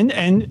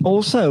 And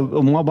also,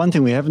 one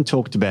thing we haven't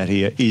talked about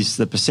here is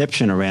the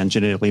perception around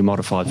genetically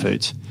modified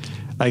foods.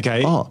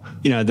 Okay. I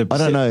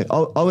don't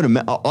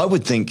know. I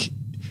would think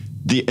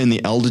in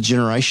the elder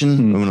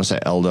generation, when I say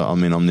elder, I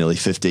mean I'm nearly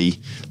 50,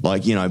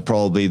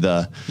 probably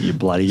you're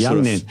bloody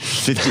young then.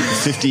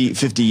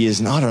 50 years,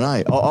 and I don't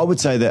know. I would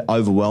say that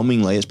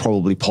overwhelmingly it's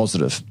probably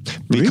positive,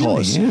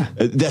 because really? Yeah.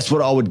 That's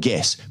what I would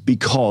guess,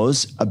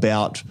 because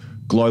about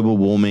global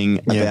warming,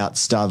 about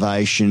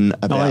starvation,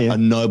 about a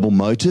noble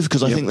motive,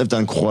 because I think they've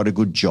done quite a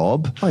good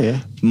job. Oh,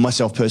 yeah.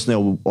 Myself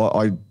personally,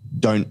 I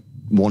don't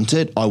want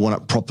it. I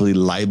want it properly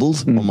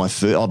labelled on my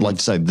food. I'd like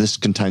to say this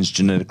contains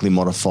genetically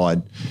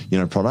modified,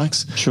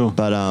 products. Sure.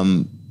 But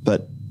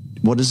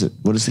what is it?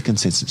 What is the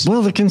consensus?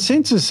 Well, the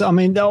consensus,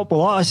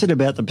 I said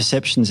about the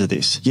perceptions of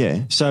this.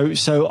 Yeah. So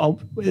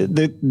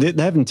they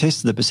haven't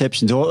tested the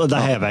perceptions, or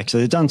they have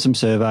actually. They've done some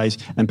surveys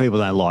and people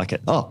don't like it.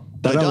 Oh,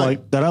 they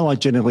don't like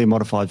genetically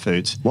modified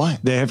foods. Why?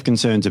 They have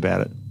concerns about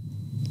it.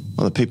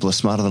 Well, the people are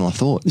smarter than I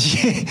thought.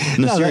 Yeah.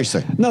 No,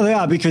 seriously. They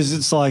are, because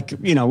it's like,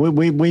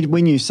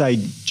 when you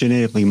say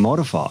genetically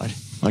modified,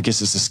 I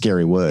guess it's a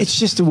scary word. It's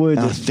just a word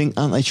I think,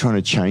 aren't they trying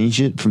to change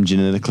it from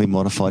genetically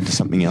modified to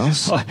something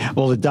else?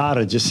 Well, the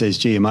data just says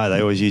GMO. They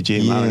always use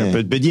GMO in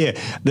it. But yeah,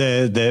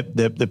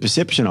 the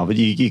perception of it,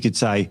 you could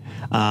say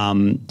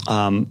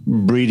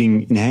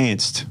breeding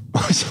enhanced.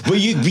 Well,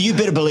 you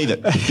better believe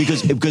it,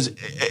 because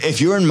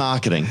if you're in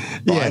marketing,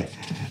 right,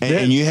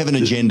 and you have an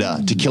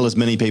agenda to kill as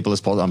many people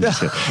as possible, I'm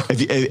just kidding.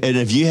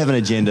 If you have an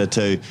agenda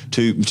to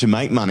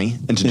make money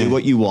and to do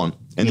what you want,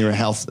 and there are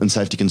health and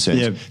safety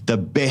concerns, the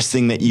best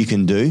thing that you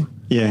can do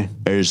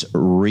is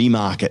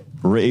remarket,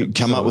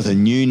 come up with a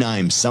new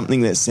name,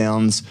 something that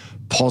sounds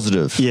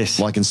positive. Yes.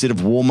 Like, instead of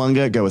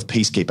warmonger, go with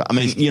peacekeeper. I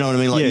mean, you know what I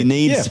mean? Like, you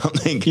need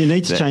something. You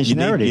need to change the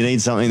narrative. You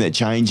need something that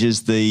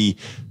changes that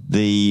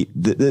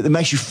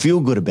makes you feel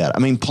good about it. I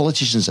mean,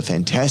 politicians are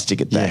fantastic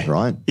at that,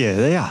 right? Yeah,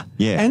 they are.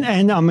 Yeah.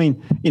 And I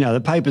mean,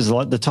 the papers,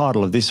 like the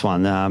title of this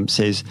one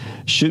says,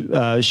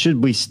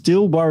 should we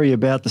still worry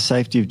about the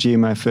safety of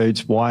GMO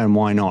foods? Why and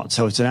why not?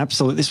 So it's an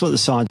absolute, this is what the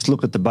scientists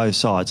look at both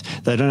sides.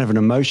 They don't have an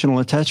emotional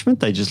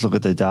attachment. They just look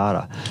at the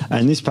data.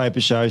 And this paper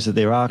shows that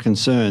there are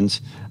concerns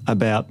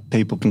about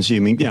people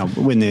consuming,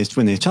 when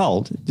they're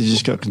told, they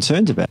just got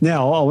concerns about it.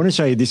 Now, I want to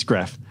show you this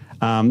graph.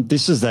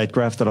 This is that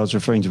graph that I was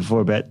referring to before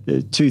about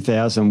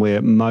 2000,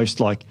 where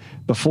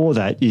before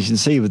that, you can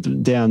see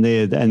down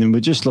there, and then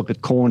we'll just look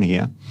at corn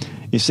here.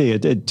 You see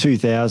at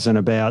 2000,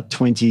 about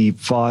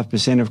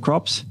 25% of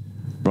crops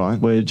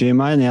were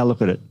GMO. Now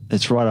look at it.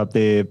 It's right up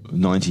there.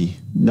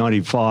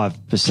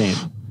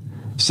 95%.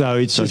 So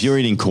if you're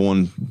eating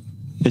corn,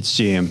 it's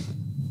GM.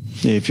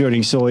 Yeah, if you're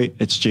eating soy,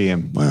 it's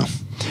GM. Wow.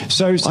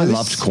 So I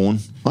loved corn.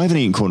 I haven't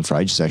eaten corn for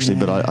ages, actually,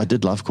 but I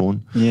did love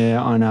corn.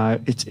 Yeah, I know.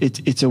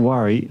 It's a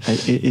worry.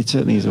 It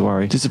certainly is a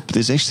worry.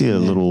 There's actually a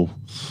little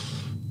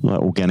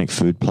organic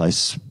food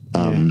place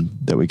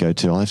that we go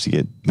to. I'll have to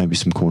get maybe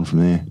some corn from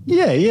there.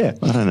 Yeah.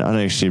 I don't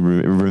actually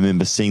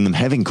remember seeing them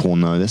having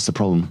corn, though. That's the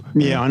problem.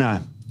 Yeah, I know.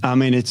 I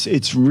mean,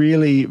 it's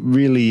really,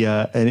 really,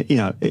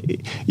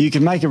 you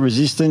can make it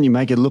resistant. You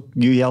make it look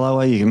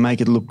yellower. You can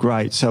make it look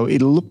great. So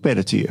it'll look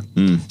better to you.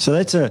 So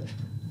that's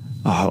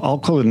I'll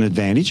call it an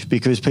advantage,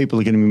 because people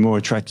are going to be more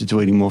attracted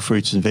to eating more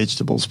fruits and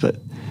vegetables. But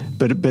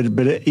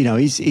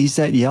is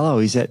that yellow?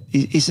 Is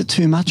it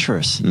too much for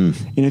us?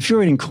 If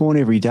you're eating corn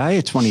every day,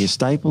 it's one of your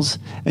staples,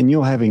 and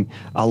you're having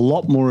a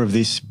lot more of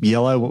this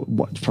yellow,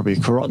 probably a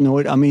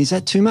carotenoid. I mean, is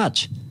that too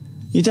much?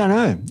 You don't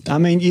know. I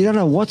mean, you don't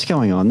know what's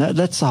going on.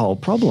 That's the whole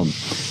problem.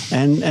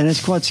 And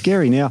it's quite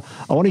scary. Now,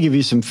 I want to give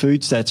you some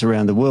food stats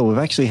around the world. We've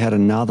actually had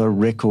another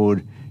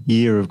record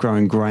year of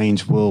growing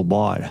grains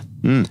worldwide.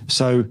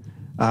 So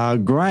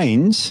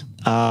grains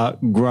are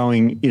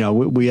growing,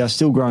 we are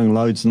still growing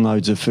loads and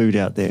loads of food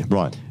out there.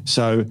 Right.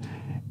 So,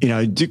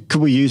 could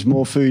we use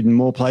more food in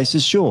more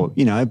places? Sure.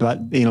 But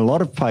in a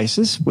lot of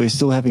places, we're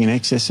still having an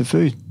excess of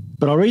food.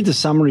 But I'll read the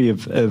summary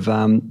of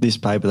this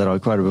paper that I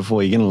quoted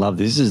before. You're going to love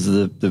this. This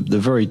is the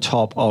very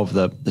top of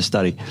the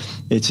study.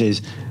 It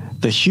says,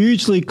 the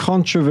hugely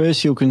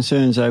controversial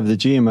concerns over the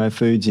GMO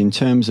foods in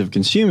terms of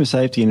consumer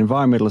safety and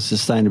environmental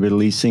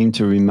sustainability seem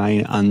to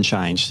remain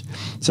unchanged.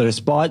 So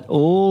despite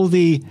all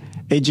the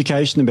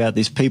education about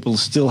this, people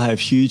still have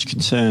huge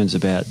concerns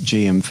about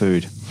GM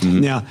food.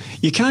 Now,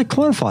 you can't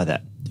quantify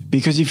that,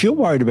 Because if you're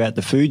worried about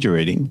the food you're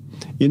eating,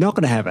 you're not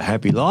going to have a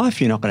happy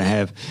life. You're not going to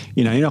have,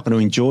 you're not going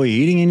to enjoy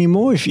eating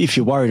anymore. If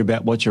you're worried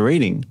about what you're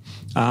eating,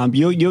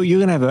 you're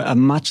going to have a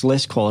much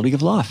less quality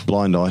of life.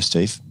 Blind eye,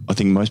 Steve. I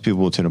think most people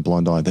will turn a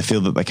blind eye. They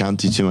feel that they can't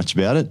do too much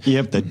about it.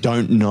 Yep. They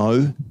don't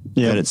know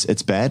Yep. that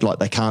it's bad. Like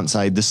they can't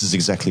say this is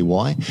exactly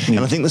why. And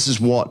I think this is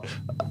what,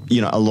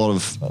 a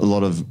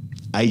lot of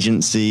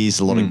agencies,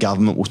 a lot of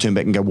government will turn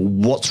back and go, well,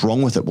 what's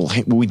wrong with it? Well,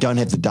 we don't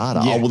have the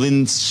data. Yeah. Oh, well,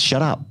 then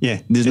shut up.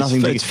 Yeah. There's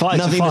nothing to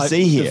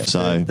see here.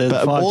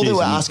 But all that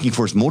we're asking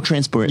for is more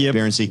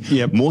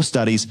transparency, more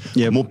studies,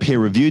 more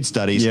peer-reviewed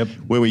studies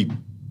where we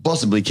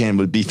possibly can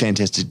would be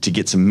fantastic to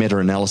get some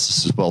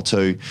meta-analysis as well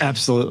too.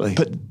 Absolutely.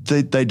 But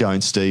they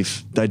don't,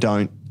 Steve. They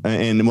don't.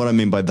 And what I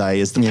mean by they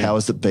is the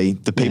powers that be,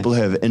 the people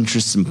who have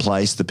interests in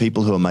place, the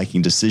people who are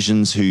making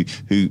decisions, who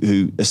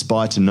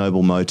aspire to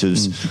noble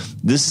motives.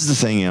 This is the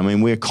thing. I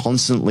mean, we're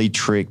constantly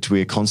tricked.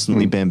 We're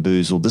constantly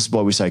bamboozled. This is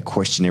why we say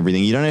question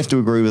everything. You don't have to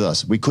agree with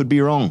us. We could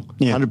be wrong,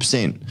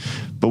 100%,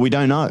 but we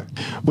don't know.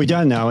 We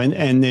don't know.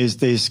 And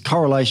there's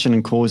correlation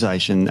and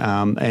causation,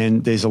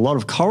 and there's a lot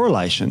of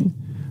correlation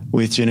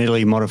with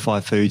genetically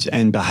modified foods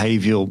and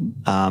behavioural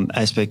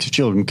aspects of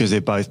children because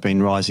they've both been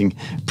rising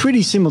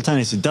pretty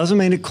simultaneously. It doesn't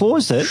mean it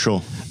caused it,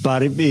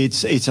 but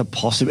it's a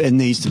possible. It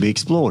needs to be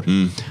explored.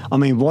 I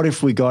mean, what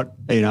if we got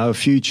a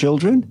few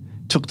children,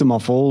 took them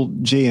off all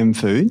GM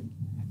food,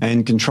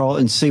 and control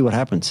and see what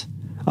happens?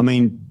 I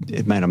mean,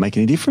 it may not make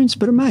any difference,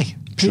 but it may.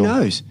 Who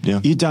knows? Yeah.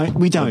 We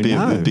don't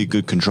know. It'd be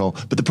good control.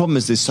 But the problem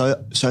is there's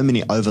so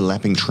many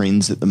overlapping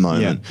trends at the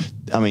moment.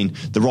 Yeah. I mean,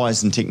 the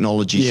rise in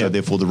technology, so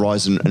therefore the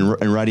rise in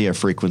radio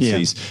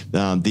frequencies,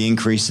 the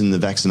increase in the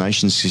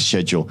vaccination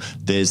schedule.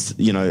 There's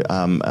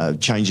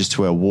changes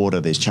to our water.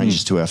 There's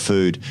changes to our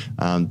food.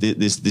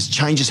 There's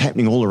changes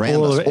happening all around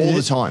us all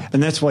the time,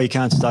 and that's why you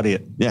can't study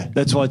it. Yeah,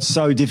 that's why it's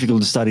so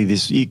difficult to study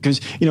this because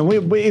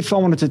if I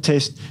wanted to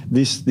test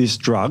this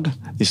drug,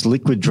 this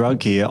liquid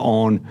drug here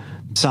on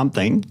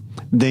something,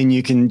 then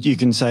you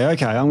can say,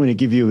 okay, I'm going to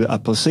give you a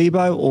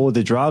placebo or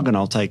the drug, and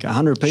I'll take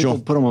 100 people,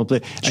 put them on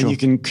a and you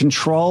can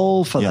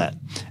control for that.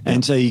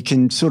 And so you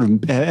can sort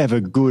of have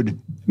a good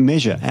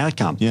measure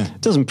outcome. Yeah.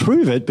 It doesn't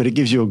prove it, but it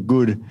gives you a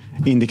good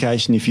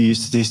indication if you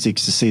use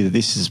statistics to see that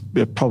this is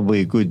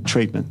probably a good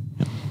treatment.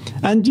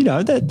 And,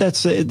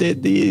 this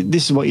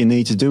is what you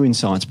need to do in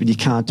science, but you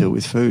can't do it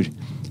with food.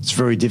 It's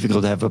very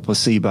difficult to have a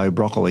placebo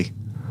broccoli.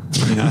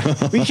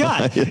 We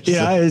can't.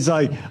 It's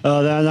like,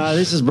 oh no,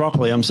 this is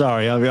broccoli. I'm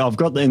sorry, I've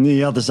got, and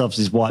the other stuff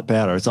is white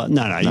powder. It's like,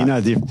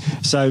 no.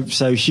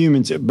 So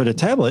humans, but a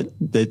tablet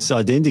that's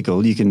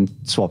identical, you can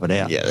swap it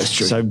out. Yeah, that's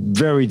true. So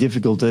very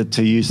difficult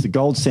to use the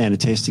gold standard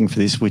testing for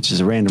this, which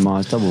is a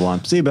randomised,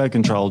 double-blind,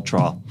 placebo-controlled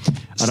trial.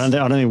 I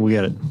don't think we'll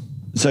get it.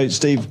 So,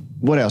 Steve,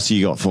 what else have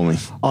you got for me?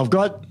 I've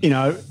got, and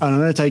I'm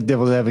going to take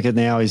devil's advocate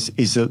now. Is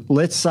that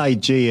let's say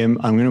GM?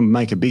 I'm going to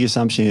make a big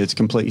assumption here. It's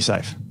completely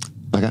safe.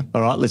 Okay.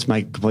 All right, let's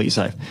make it completely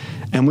safe.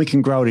 And we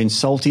can grow it in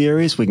salty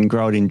areas. We can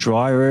grow it in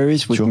drier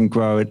areas. We can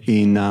grow it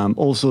in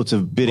all sorts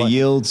of better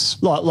yields.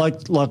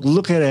 Like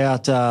look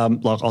at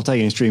I'll take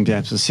an extreme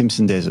example, the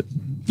Simpson Desert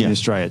in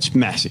Australia. It's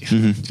massive.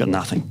 It's got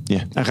nothing.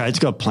 Yeah. Okay, it's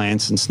got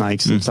plants and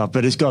snakes and stuff,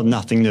 but it's got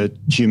nothing that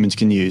humans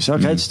can use.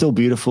 Okay, it's still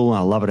beautiful.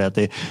 I love it out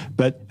there.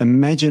 But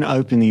imagine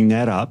opening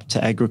that up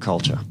to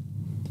agriculture.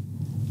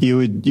 You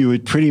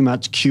would pretty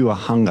much cure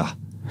hunger.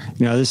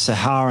 The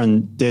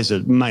Saharan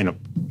desert may not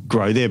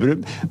grow there, but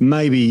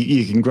maybe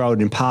you can grow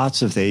it in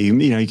parts of there.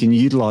 You can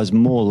utilise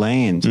more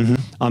land.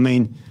 I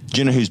mean, do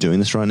you know who's doing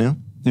this right now?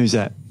 Who's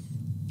that?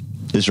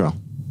 Israel.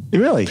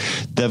 Really?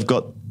 They've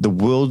got the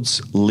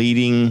world's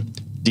leading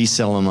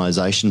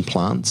desalinization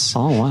plants.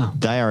 Oh, wow.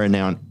 They are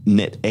now a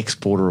net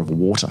exporter of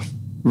water.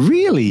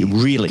 Really?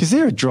 Really. Because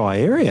they're a dry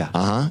area.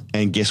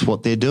 And guess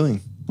what they're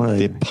doing?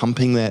 They're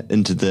pumping that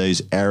into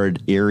those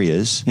arid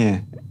areas. Yeah.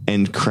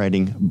 And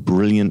creating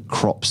brilliant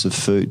crops of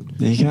food.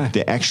 There you go.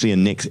 They're actually a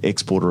net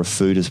exporter of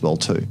food as well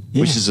too,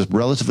 which is a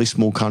relatively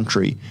small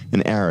country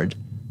and arid,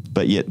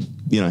 but yet,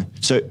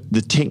 so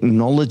the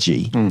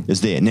technology is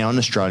there. Now in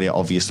Australia,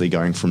 obviously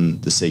going from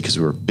the sea because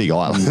we're a big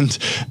island,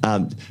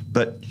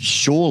 but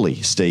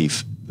surely,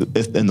 Steve,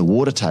 in the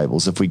water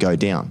tables, if we go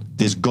down,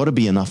 there's got to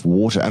be enough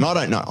water. And I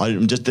don't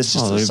know. This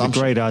is there's a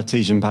great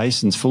artesian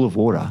basins full of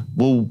water.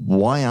 Well,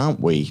 why aren't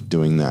we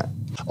doing that?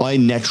 I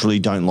naturally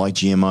don't like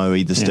GMO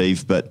either,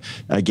 Steve. But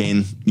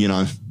again,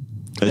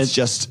 it's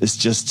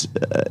just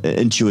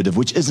intuitive,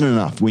 which isn't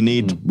enough. We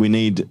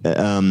need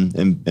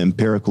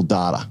empirical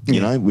data.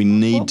 We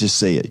need to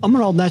see it. I'm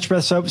an old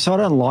naturopath, so I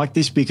don't like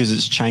this because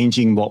it's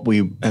changing what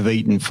we have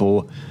eaten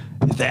for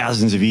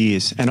thousands of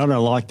years, and I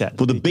don't like that.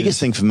 Well, the biggest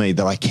thing for me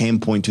that I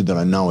can point to that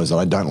I know is that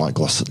I don't like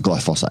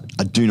glyphosate.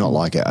 I do not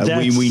like it.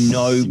 We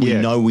know.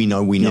 Yeah.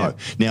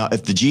 Now,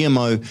 if the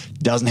GMO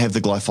doesn't have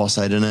the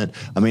glyphosate in it,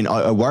 I mean,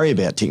 I worry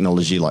about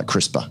technology like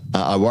CRISPR.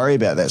 I worry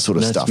about that sort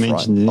of stuff,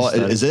 right?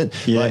 Is it?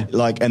 Yeah.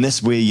 And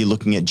that's where you're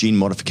looking at gene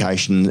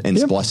modification and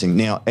splicing.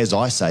 Now, as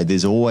I say,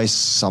 there's always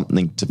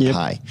something to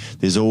pay.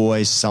 There's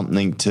always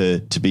something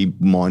to be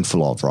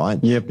mindful of,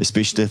 right? Yep.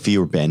 Especially if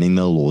you're banning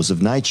the laws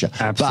of nature.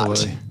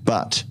 Absolutely.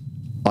 But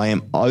I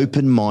am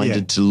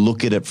open-minded to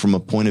look at it from a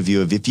point of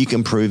view of if you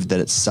can prove that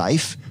it's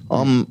safe,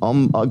 I'm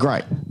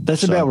great.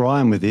 That's about where I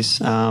am with this.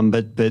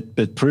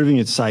 But proving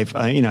it's safe,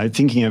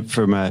 thinking it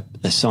from a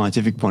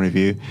scientific point of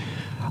view,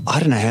 I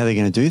don't know how they're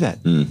going to do that.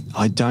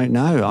 I don't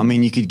know. I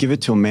mean, you could give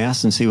it to a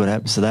mouse and see what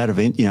happens to that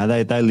event.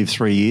 They live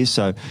 3 years.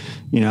 So,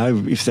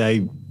 if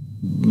they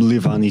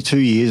live only 2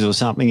 years or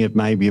something, it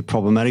may be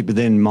problematic, but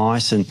then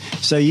mice. And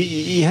so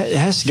it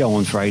has to go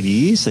on for 80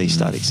 years, these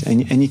studies.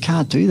 And you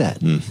can't do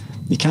that.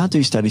 You can't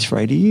do studies for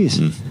 80 years.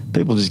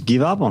 People just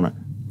give up on it.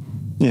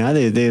 You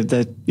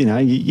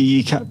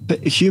can't,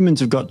 but humans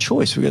have got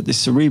choice. We've got this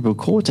cerebral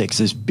cortex,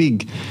 this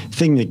big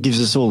thing that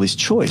gives us all this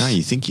choice. No,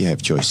 you think you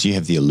have choice. You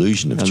have the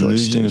illusion of choice.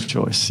 Illusion of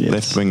choice, yes.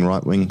 Left wing,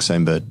 right wing,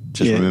 same bird.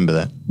 Just remember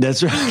that.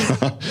 That's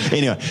right.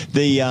 Anyway,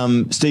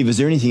 Steve, is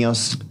there anything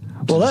else?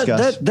 Well,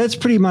 that's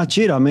pretty much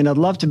it. I mean, I'd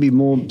love to be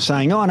more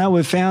saying, oh, no,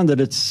 we've found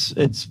that it's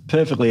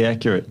perfectly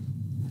accurate.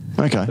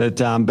 Okay. But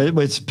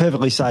it's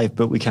perfectly safe,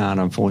 but we can't,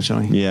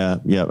 unfortunately. Yeah.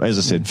 As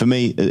I said, for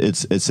me,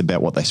 it's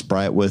about what they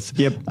spray it with.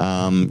 Yep.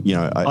 I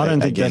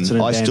don't think that's an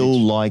advantage. I still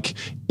like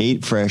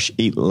eat fresh,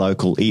 eat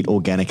local, eat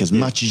organic as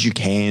much as you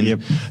can.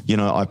 Yep.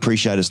 I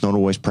appreciate it's not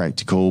always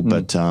practical,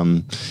 but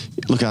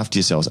look after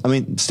yourselves. I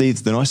mean,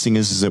 Steve, the nice thing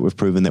is that we've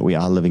proven that we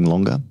are living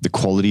longer. The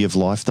quality of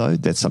life, though,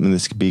 that's something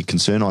that's could be a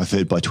concern. I've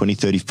heard by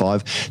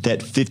 2035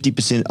 that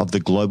 50% of the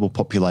global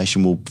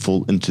population will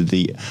fall into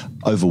the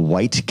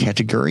overweight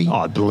category.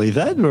 I believe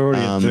that. We're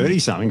already at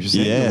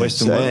 30-something% in the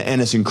Western world.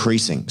 And it's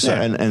increasing. So,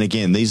 and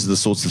again, these are the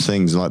sorts of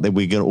things like that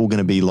we're all going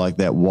to be like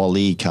that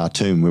Wall-E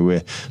cartoon where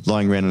we're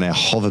lying around in our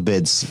hover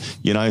beds,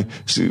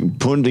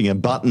 putting a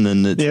button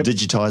and it's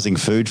digitizing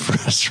food for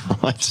us,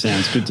 right?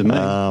 Sounds good to me.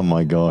 Oh,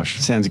 my gosh.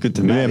 Sounds good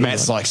to me. Yeah,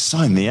 Matt's like,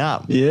 sign me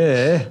up.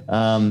 Yeah.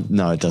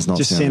 No, it does not.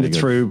 Just send it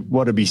through,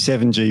 what would be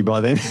 7G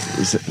by then?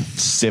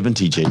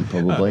 70G,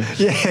 probably.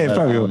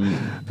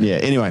 Probably.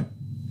 Anyway.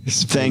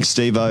 Thanks,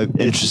 Steve-O.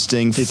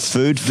 Interesting. It's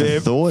food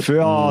for thought.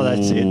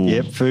 That's it.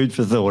 Yep, food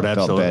for thought,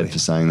 absolutely. Not bad for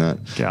saying that.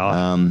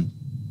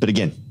 But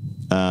again,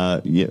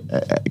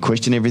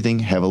 question everything.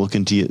 Have a look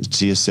into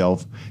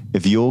yourself.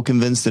 If you're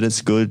convinced that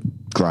it's good,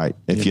 great.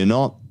 If you're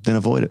not, then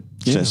avoid it.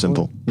 It's that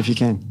simple. If you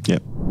can.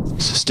 Yep.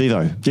 So,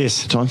 Steve-O.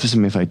 Yes. Time for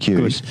some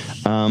FAQs.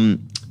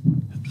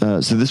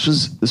 So this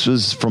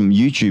was from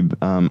YouTube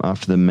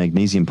after the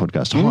magnesium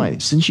podcast. Hi,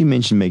 since you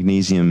mentioned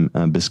magnesium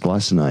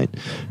bisglycinate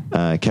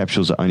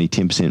capsules are only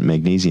 10%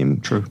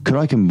 magnesium. True. Could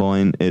I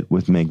combine it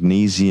with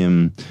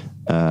magnesium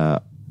 3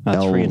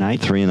 and 8?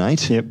 3 and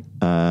 8? Yep.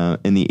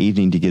 In the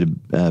evening to get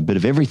a bit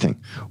of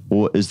everything?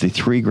 Or is the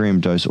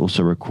 3-gram dose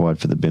also required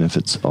for the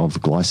benefits of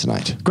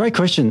glycinate? Great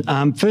question.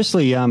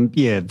 Firstly, the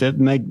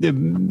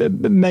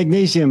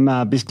magnesium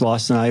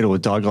bisglycinate or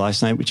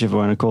diglycinate, whichever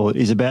one to call it,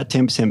 is about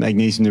 10%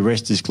 magnesium. The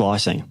rest is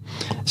glycine.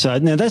 So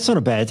now that's not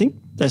a bad thing.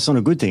 That's not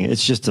a good thing.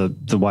 It's just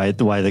the way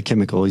the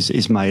chemical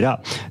is made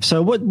up.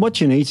 So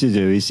what you need to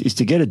do is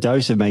to get a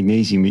dose of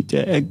magnesium.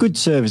 A good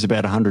serve is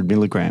about 100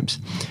 milligrams,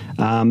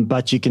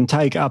 but you can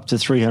take up to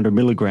 300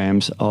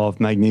 milligrams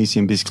of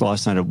magnesium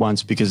bisglycinate at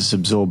once because it's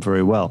absorbed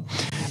very well.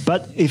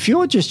 But if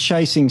you're just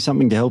chasing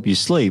something to help you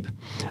sleep,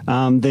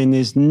 then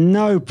there's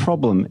no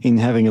problem in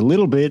having a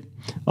little bit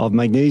of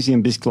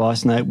magnesium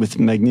bisglycinate with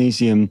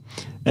magnesium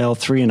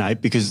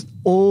L-threonate because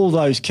all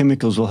those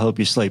chemicals will help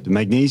you sleep. The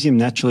magnesium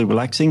naturally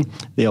relaxing,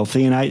 the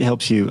L-threonate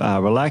helps you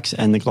relax,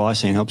 and the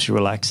glycine helps you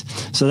relax.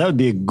 So that would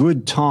be a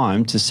good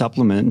time to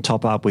supplement and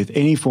top up with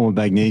any form of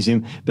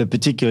magnesium, but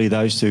particularly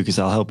those two because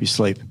they'll help you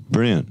sleep.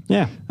 Brilliant.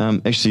 Yeah.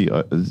 Actually,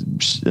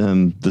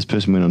 this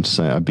person went on to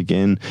say, I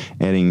began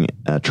adding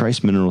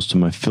trace minerals to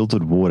my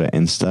filtered water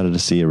and started to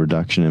see a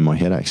reduction in my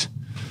headaches.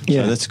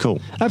 Yeah, so that's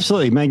cool.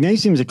 Absolutely.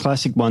 Magnesium is a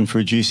classic one for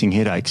reducing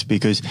headaches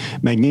because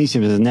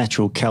magnesium is a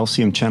natural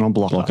calcium channel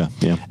blocker.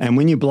 And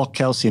when you block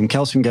calcium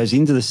goes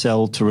into the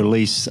cell to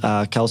release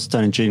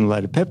calcitonin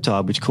gene-related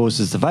peptide, which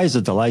causes the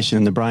vasodilation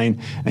in the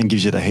brain and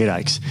gives you the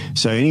headaches.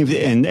 So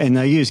and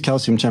they use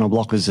calcium channel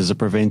blockers as a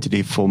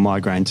preventative for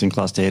migraines and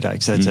cluster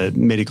headaches. That's a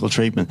medical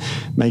treatment.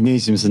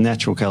 Magnesium is a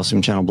natural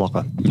calcium channel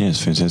blocker. Yeah,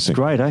 it's fantastic.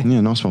 Great, eh?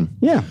 Yeah, nice one.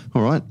 Yeah.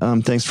 All right.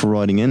 Thanks for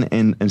writing in.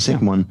 And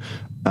second one,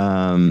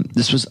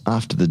 this was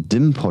after the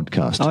DIM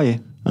podcast. Oh, yeah.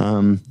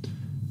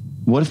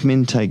 What if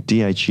men take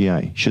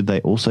DHEA? Should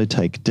they also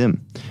take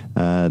DIM?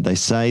 They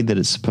say that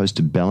it's supposed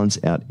to balance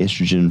out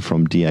estrogen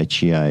from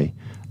DHEA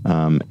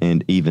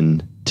and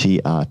even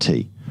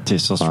TRT.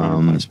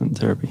 Testosterone replacement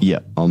therapy. Yeah.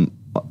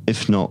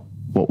 If not,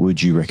 what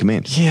would you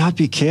recommend? Yeah, I'd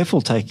be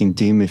careful taking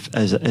DIM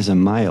as a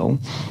male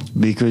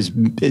because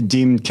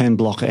DIM can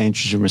block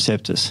androgen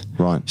receptors.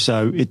 Right.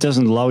 So it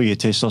doesn't lower your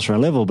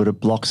testosterone level, but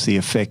it blocks the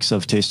effects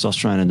of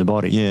testosterone in the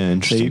body. Yeah,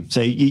 interesting. So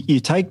you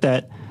take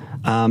that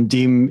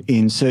DIM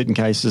in certain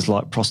cases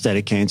like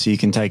prostatic cancer. You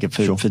can take it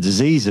for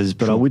diseases,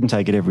 but I wouldn't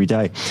take it every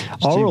day. Steve,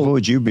 what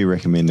would you be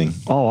recommending?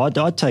 Oh, I'd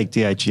take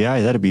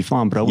DHEA. That'd be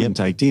fine, but I wouldn't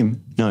take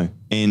DIM. No.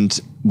 And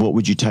what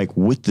would you take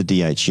with the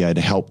DHEA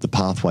to help the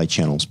pathway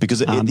channels?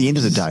 Because at the end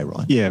of the day,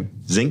 right? Yeah.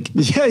 Zinc?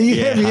 Yeah,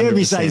 you heard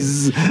me say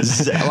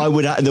I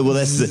would. Well,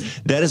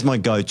 that is my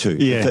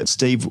go-to. Yeah.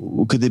 Steve,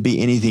 could there be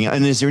anything?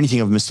 And is there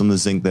anything I've missed on the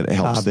zinc that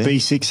helps there?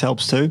 B6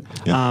 helps too.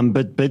 Yeah.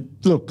 But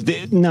look,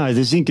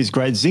 the zinc is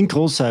great. Zinc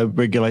also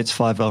regulates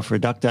 5-alpha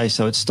reductase,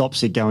 so it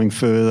stops it going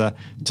further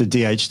to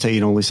DHT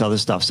and all this other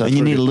stuff. So and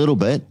you need a little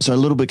bit. So a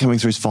little bit coming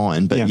through is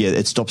fine, but yeah,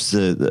 it stops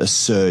the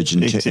surge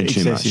and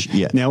too much.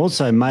 Yeah. Now,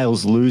 also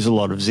males lose a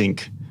lot of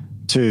zinc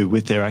too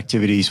with their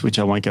activities, which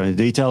I won't go into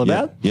detail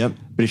about. Yep.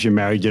 But if you're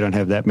married, you don't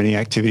have that many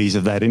activities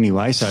of that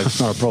anyway, so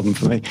it's not a problem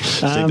for me.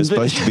 Steve, it's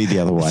supposed to be the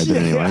other way, but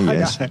anyway,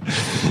 yes.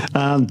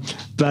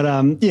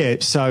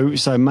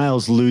 So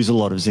males lose a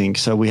lot of zinc,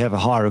 so we have a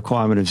higher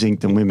requirement of zinc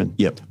than women.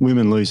 Yep.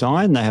 Women lose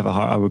iron, they have a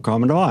higher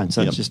requirement of iron,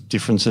 so it's just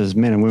differences.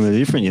 Men and women are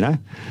different, you know.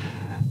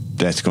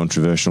 That's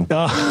controversial.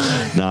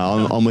 Oh.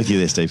 No, I'm with you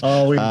there, Steve.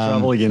 Oh, we're in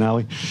trouble again, are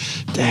we?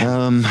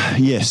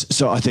 Yes.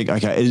 So I think,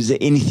 okay, is there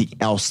anything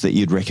else that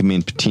you'd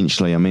recommend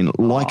potentially? I mean,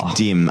 like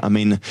DIM. I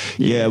mean,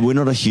 we're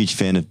not a huge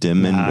fan of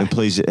DIM. And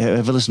please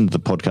have a listen to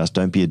the podcast.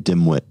 Don't be a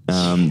dimwit.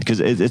 Because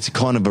it's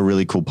kind of a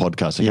really cool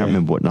podcast. I can't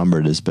remember what number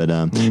it is, but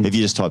if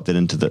you just type that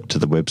into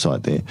the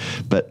website there.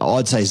 But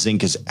I'd say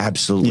zinc is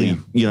absolutely,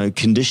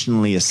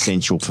 conditionally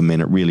essential for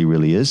men. It really,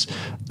 really is.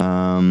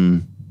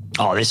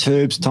 There's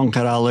herbs,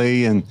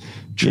 tonkarali and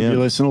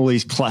tribulus and all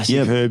these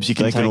classic herbs you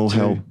can take. They can all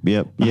help.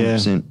 Yep,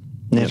 100%.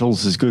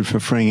 Nettles is good for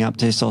freeing up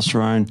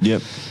testosterone.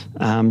 Yep.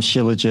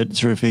 Shilajit,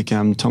 terrific.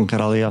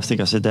 Tonkarali, I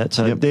think I said that.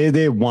 So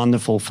they're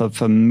wonderful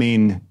for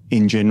men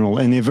in general,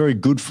 and they're very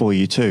good for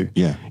you too.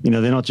 Yeah.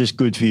 They're not just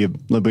good for your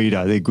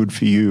libido, they're good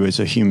for you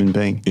as a human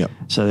being. Yep.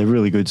 So they're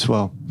really good as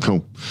well.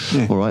 Cool.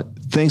 Yeah. All right.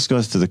 Thanks,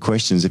 guys, for the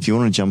questions. If you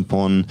want to jump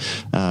on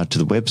to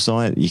the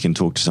website, you can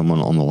talk to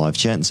someone on the live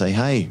chat and say,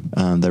 hey,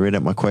 they read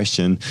out my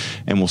question,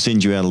 and we'll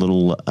send you out a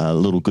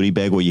little goodie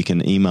bag, or you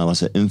can email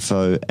us at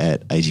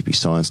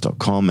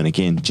info@atpscience.com. And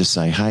again, just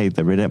say, hey,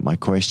 they read out my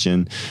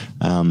question.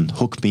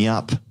 Hook me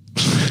up.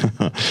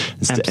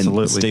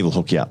 Absolutely. And Steve will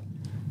hook you up.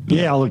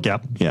 Yeah, I'll look you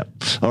up. Yeah.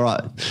 All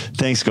right.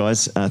 Thanks,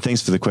 guys.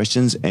 Thanks for the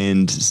questions.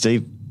 And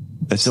Steve,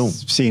 that's all.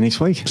 See you next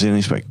week.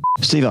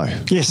 Steve-O.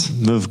 Yes.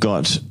 We've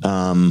got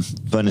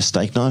bonus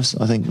steak knives,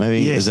 I think, maybe.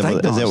 Yeah, is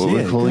that what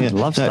we're calling it?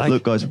 Love steak.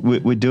 Look, guys,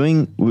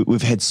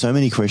 we've had so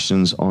many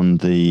questions on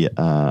the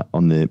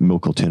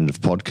Milk Alternative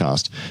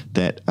podcast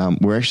that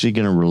we're actually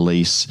going to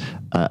release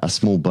a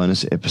small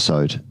bonus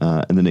episode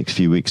in the next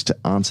few weeks to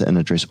answer and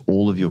address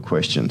all of your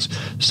questions.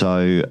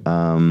 So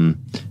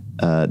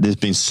there's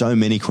been so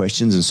many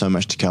questions and so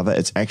much to cover.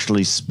 It's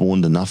actually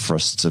spawned enough for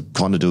us to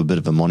kind of do a bit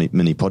of a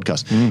mini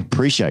podcast.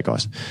 Appreciate it,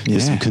 guys.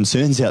 There's some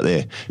concerns out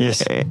there.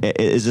 Yes.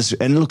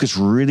 And look, it's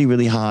really,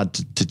 really hard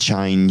to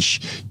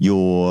change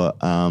your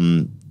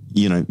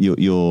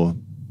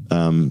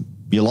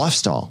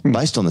lifestyle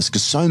based on this,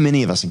 because so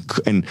many of us,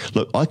 and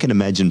look, I can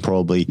imagine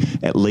probably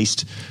at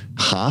least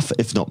half,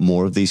 if not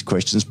more, of these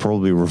questions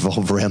probably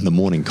revolve around the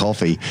morning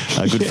coffee.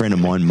 A good friend of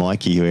mine,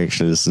 Mikey, who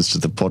actually listens to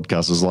the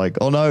podcast, was like,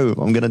 oh no,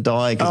 I'm going to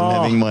die because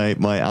I'm having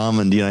my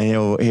almond.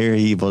 Here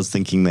he was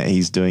thinking that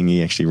he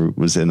actually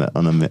was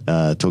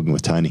talking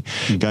with Tony,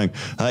 going,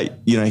 hey,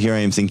 here I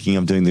am thinking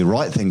I'm doing the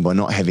right thing by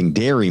not having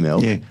dairy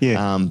milk.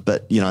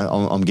 But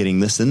I'm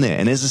getting this in there.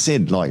 And as I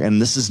said,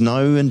 and this is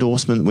no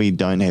endorsement. We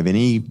don't have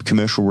any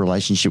commercial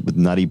relationship with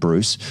Nutty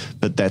Bruce,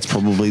 but that's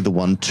probably the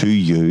one to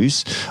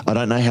use. I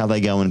don't know how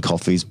they go in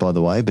coffees, by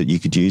the way, but you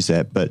could use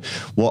that. But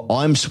what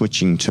I'm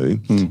switching to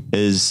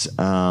is,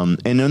 and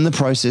in the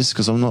process,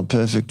 because I'm not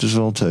perfect as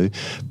well too,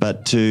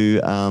 but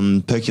to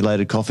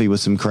percolated coffee with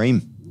some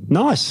cream.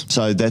 Nice.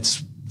 So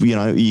that's,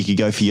 you could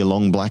go for your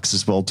long blacks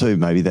as well too.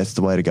 Maybe that's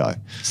the way to go.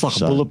 It's like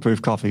a bulletproof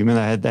coffee. I mean,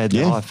 they had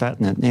the high fat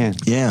in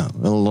it. Yeah.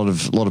 A lot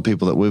of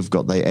people that we've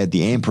got, they add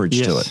the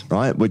amperage to it,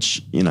 right?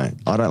 Which,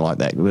 I don't like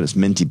that, but it's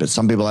minty. But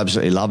some people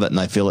absolutely love it, and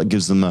they feel it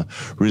gives them a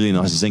really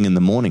nice zing in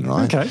the morning,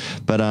 right? Okay.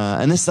 But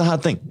and that's the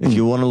hard thing. If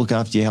you want to look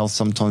after your health,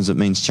 sometimes it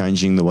means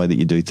changing the way that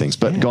you do things.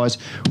 But guys,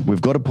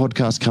 we've got a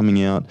podcast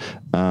coming out.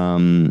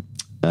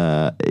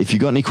 If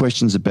you've got any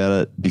questions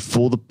about it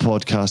before the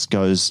podcast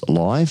goes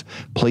live,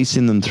 please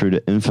send them through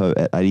to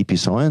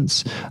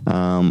info@ATPScience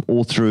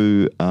or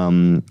through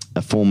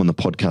a form on the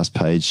podcast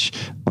page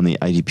on the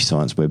ATP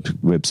Science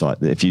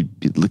website. If you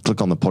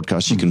click on the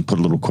podcast, you can put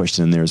a little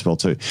question in there as well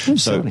too.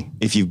 Absolutely. So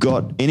if you've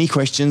got any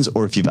questions,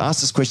 or if you've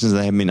asked us questions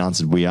that haven't been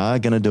answered, we are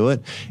going to do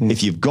it.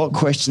 If you've got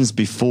questions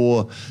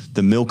before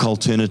the Milk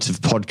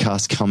Alternative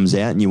podcast comes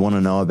out and you want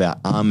to know about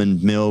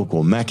almond milk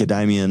or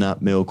macadamia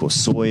nut milk or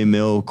soy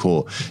milk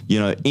or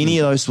any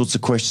of those sorts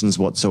of questions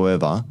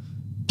whatsoever,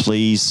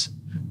 please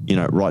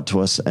write to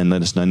us and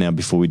let us know now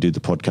before we do the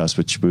podcast,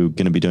 which we're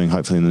going to be doing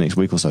hopefully in the next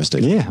week or so,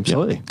 Steve. Yeah,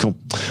 absolutely. Cool.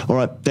 All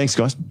right. Thanks,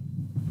 guys.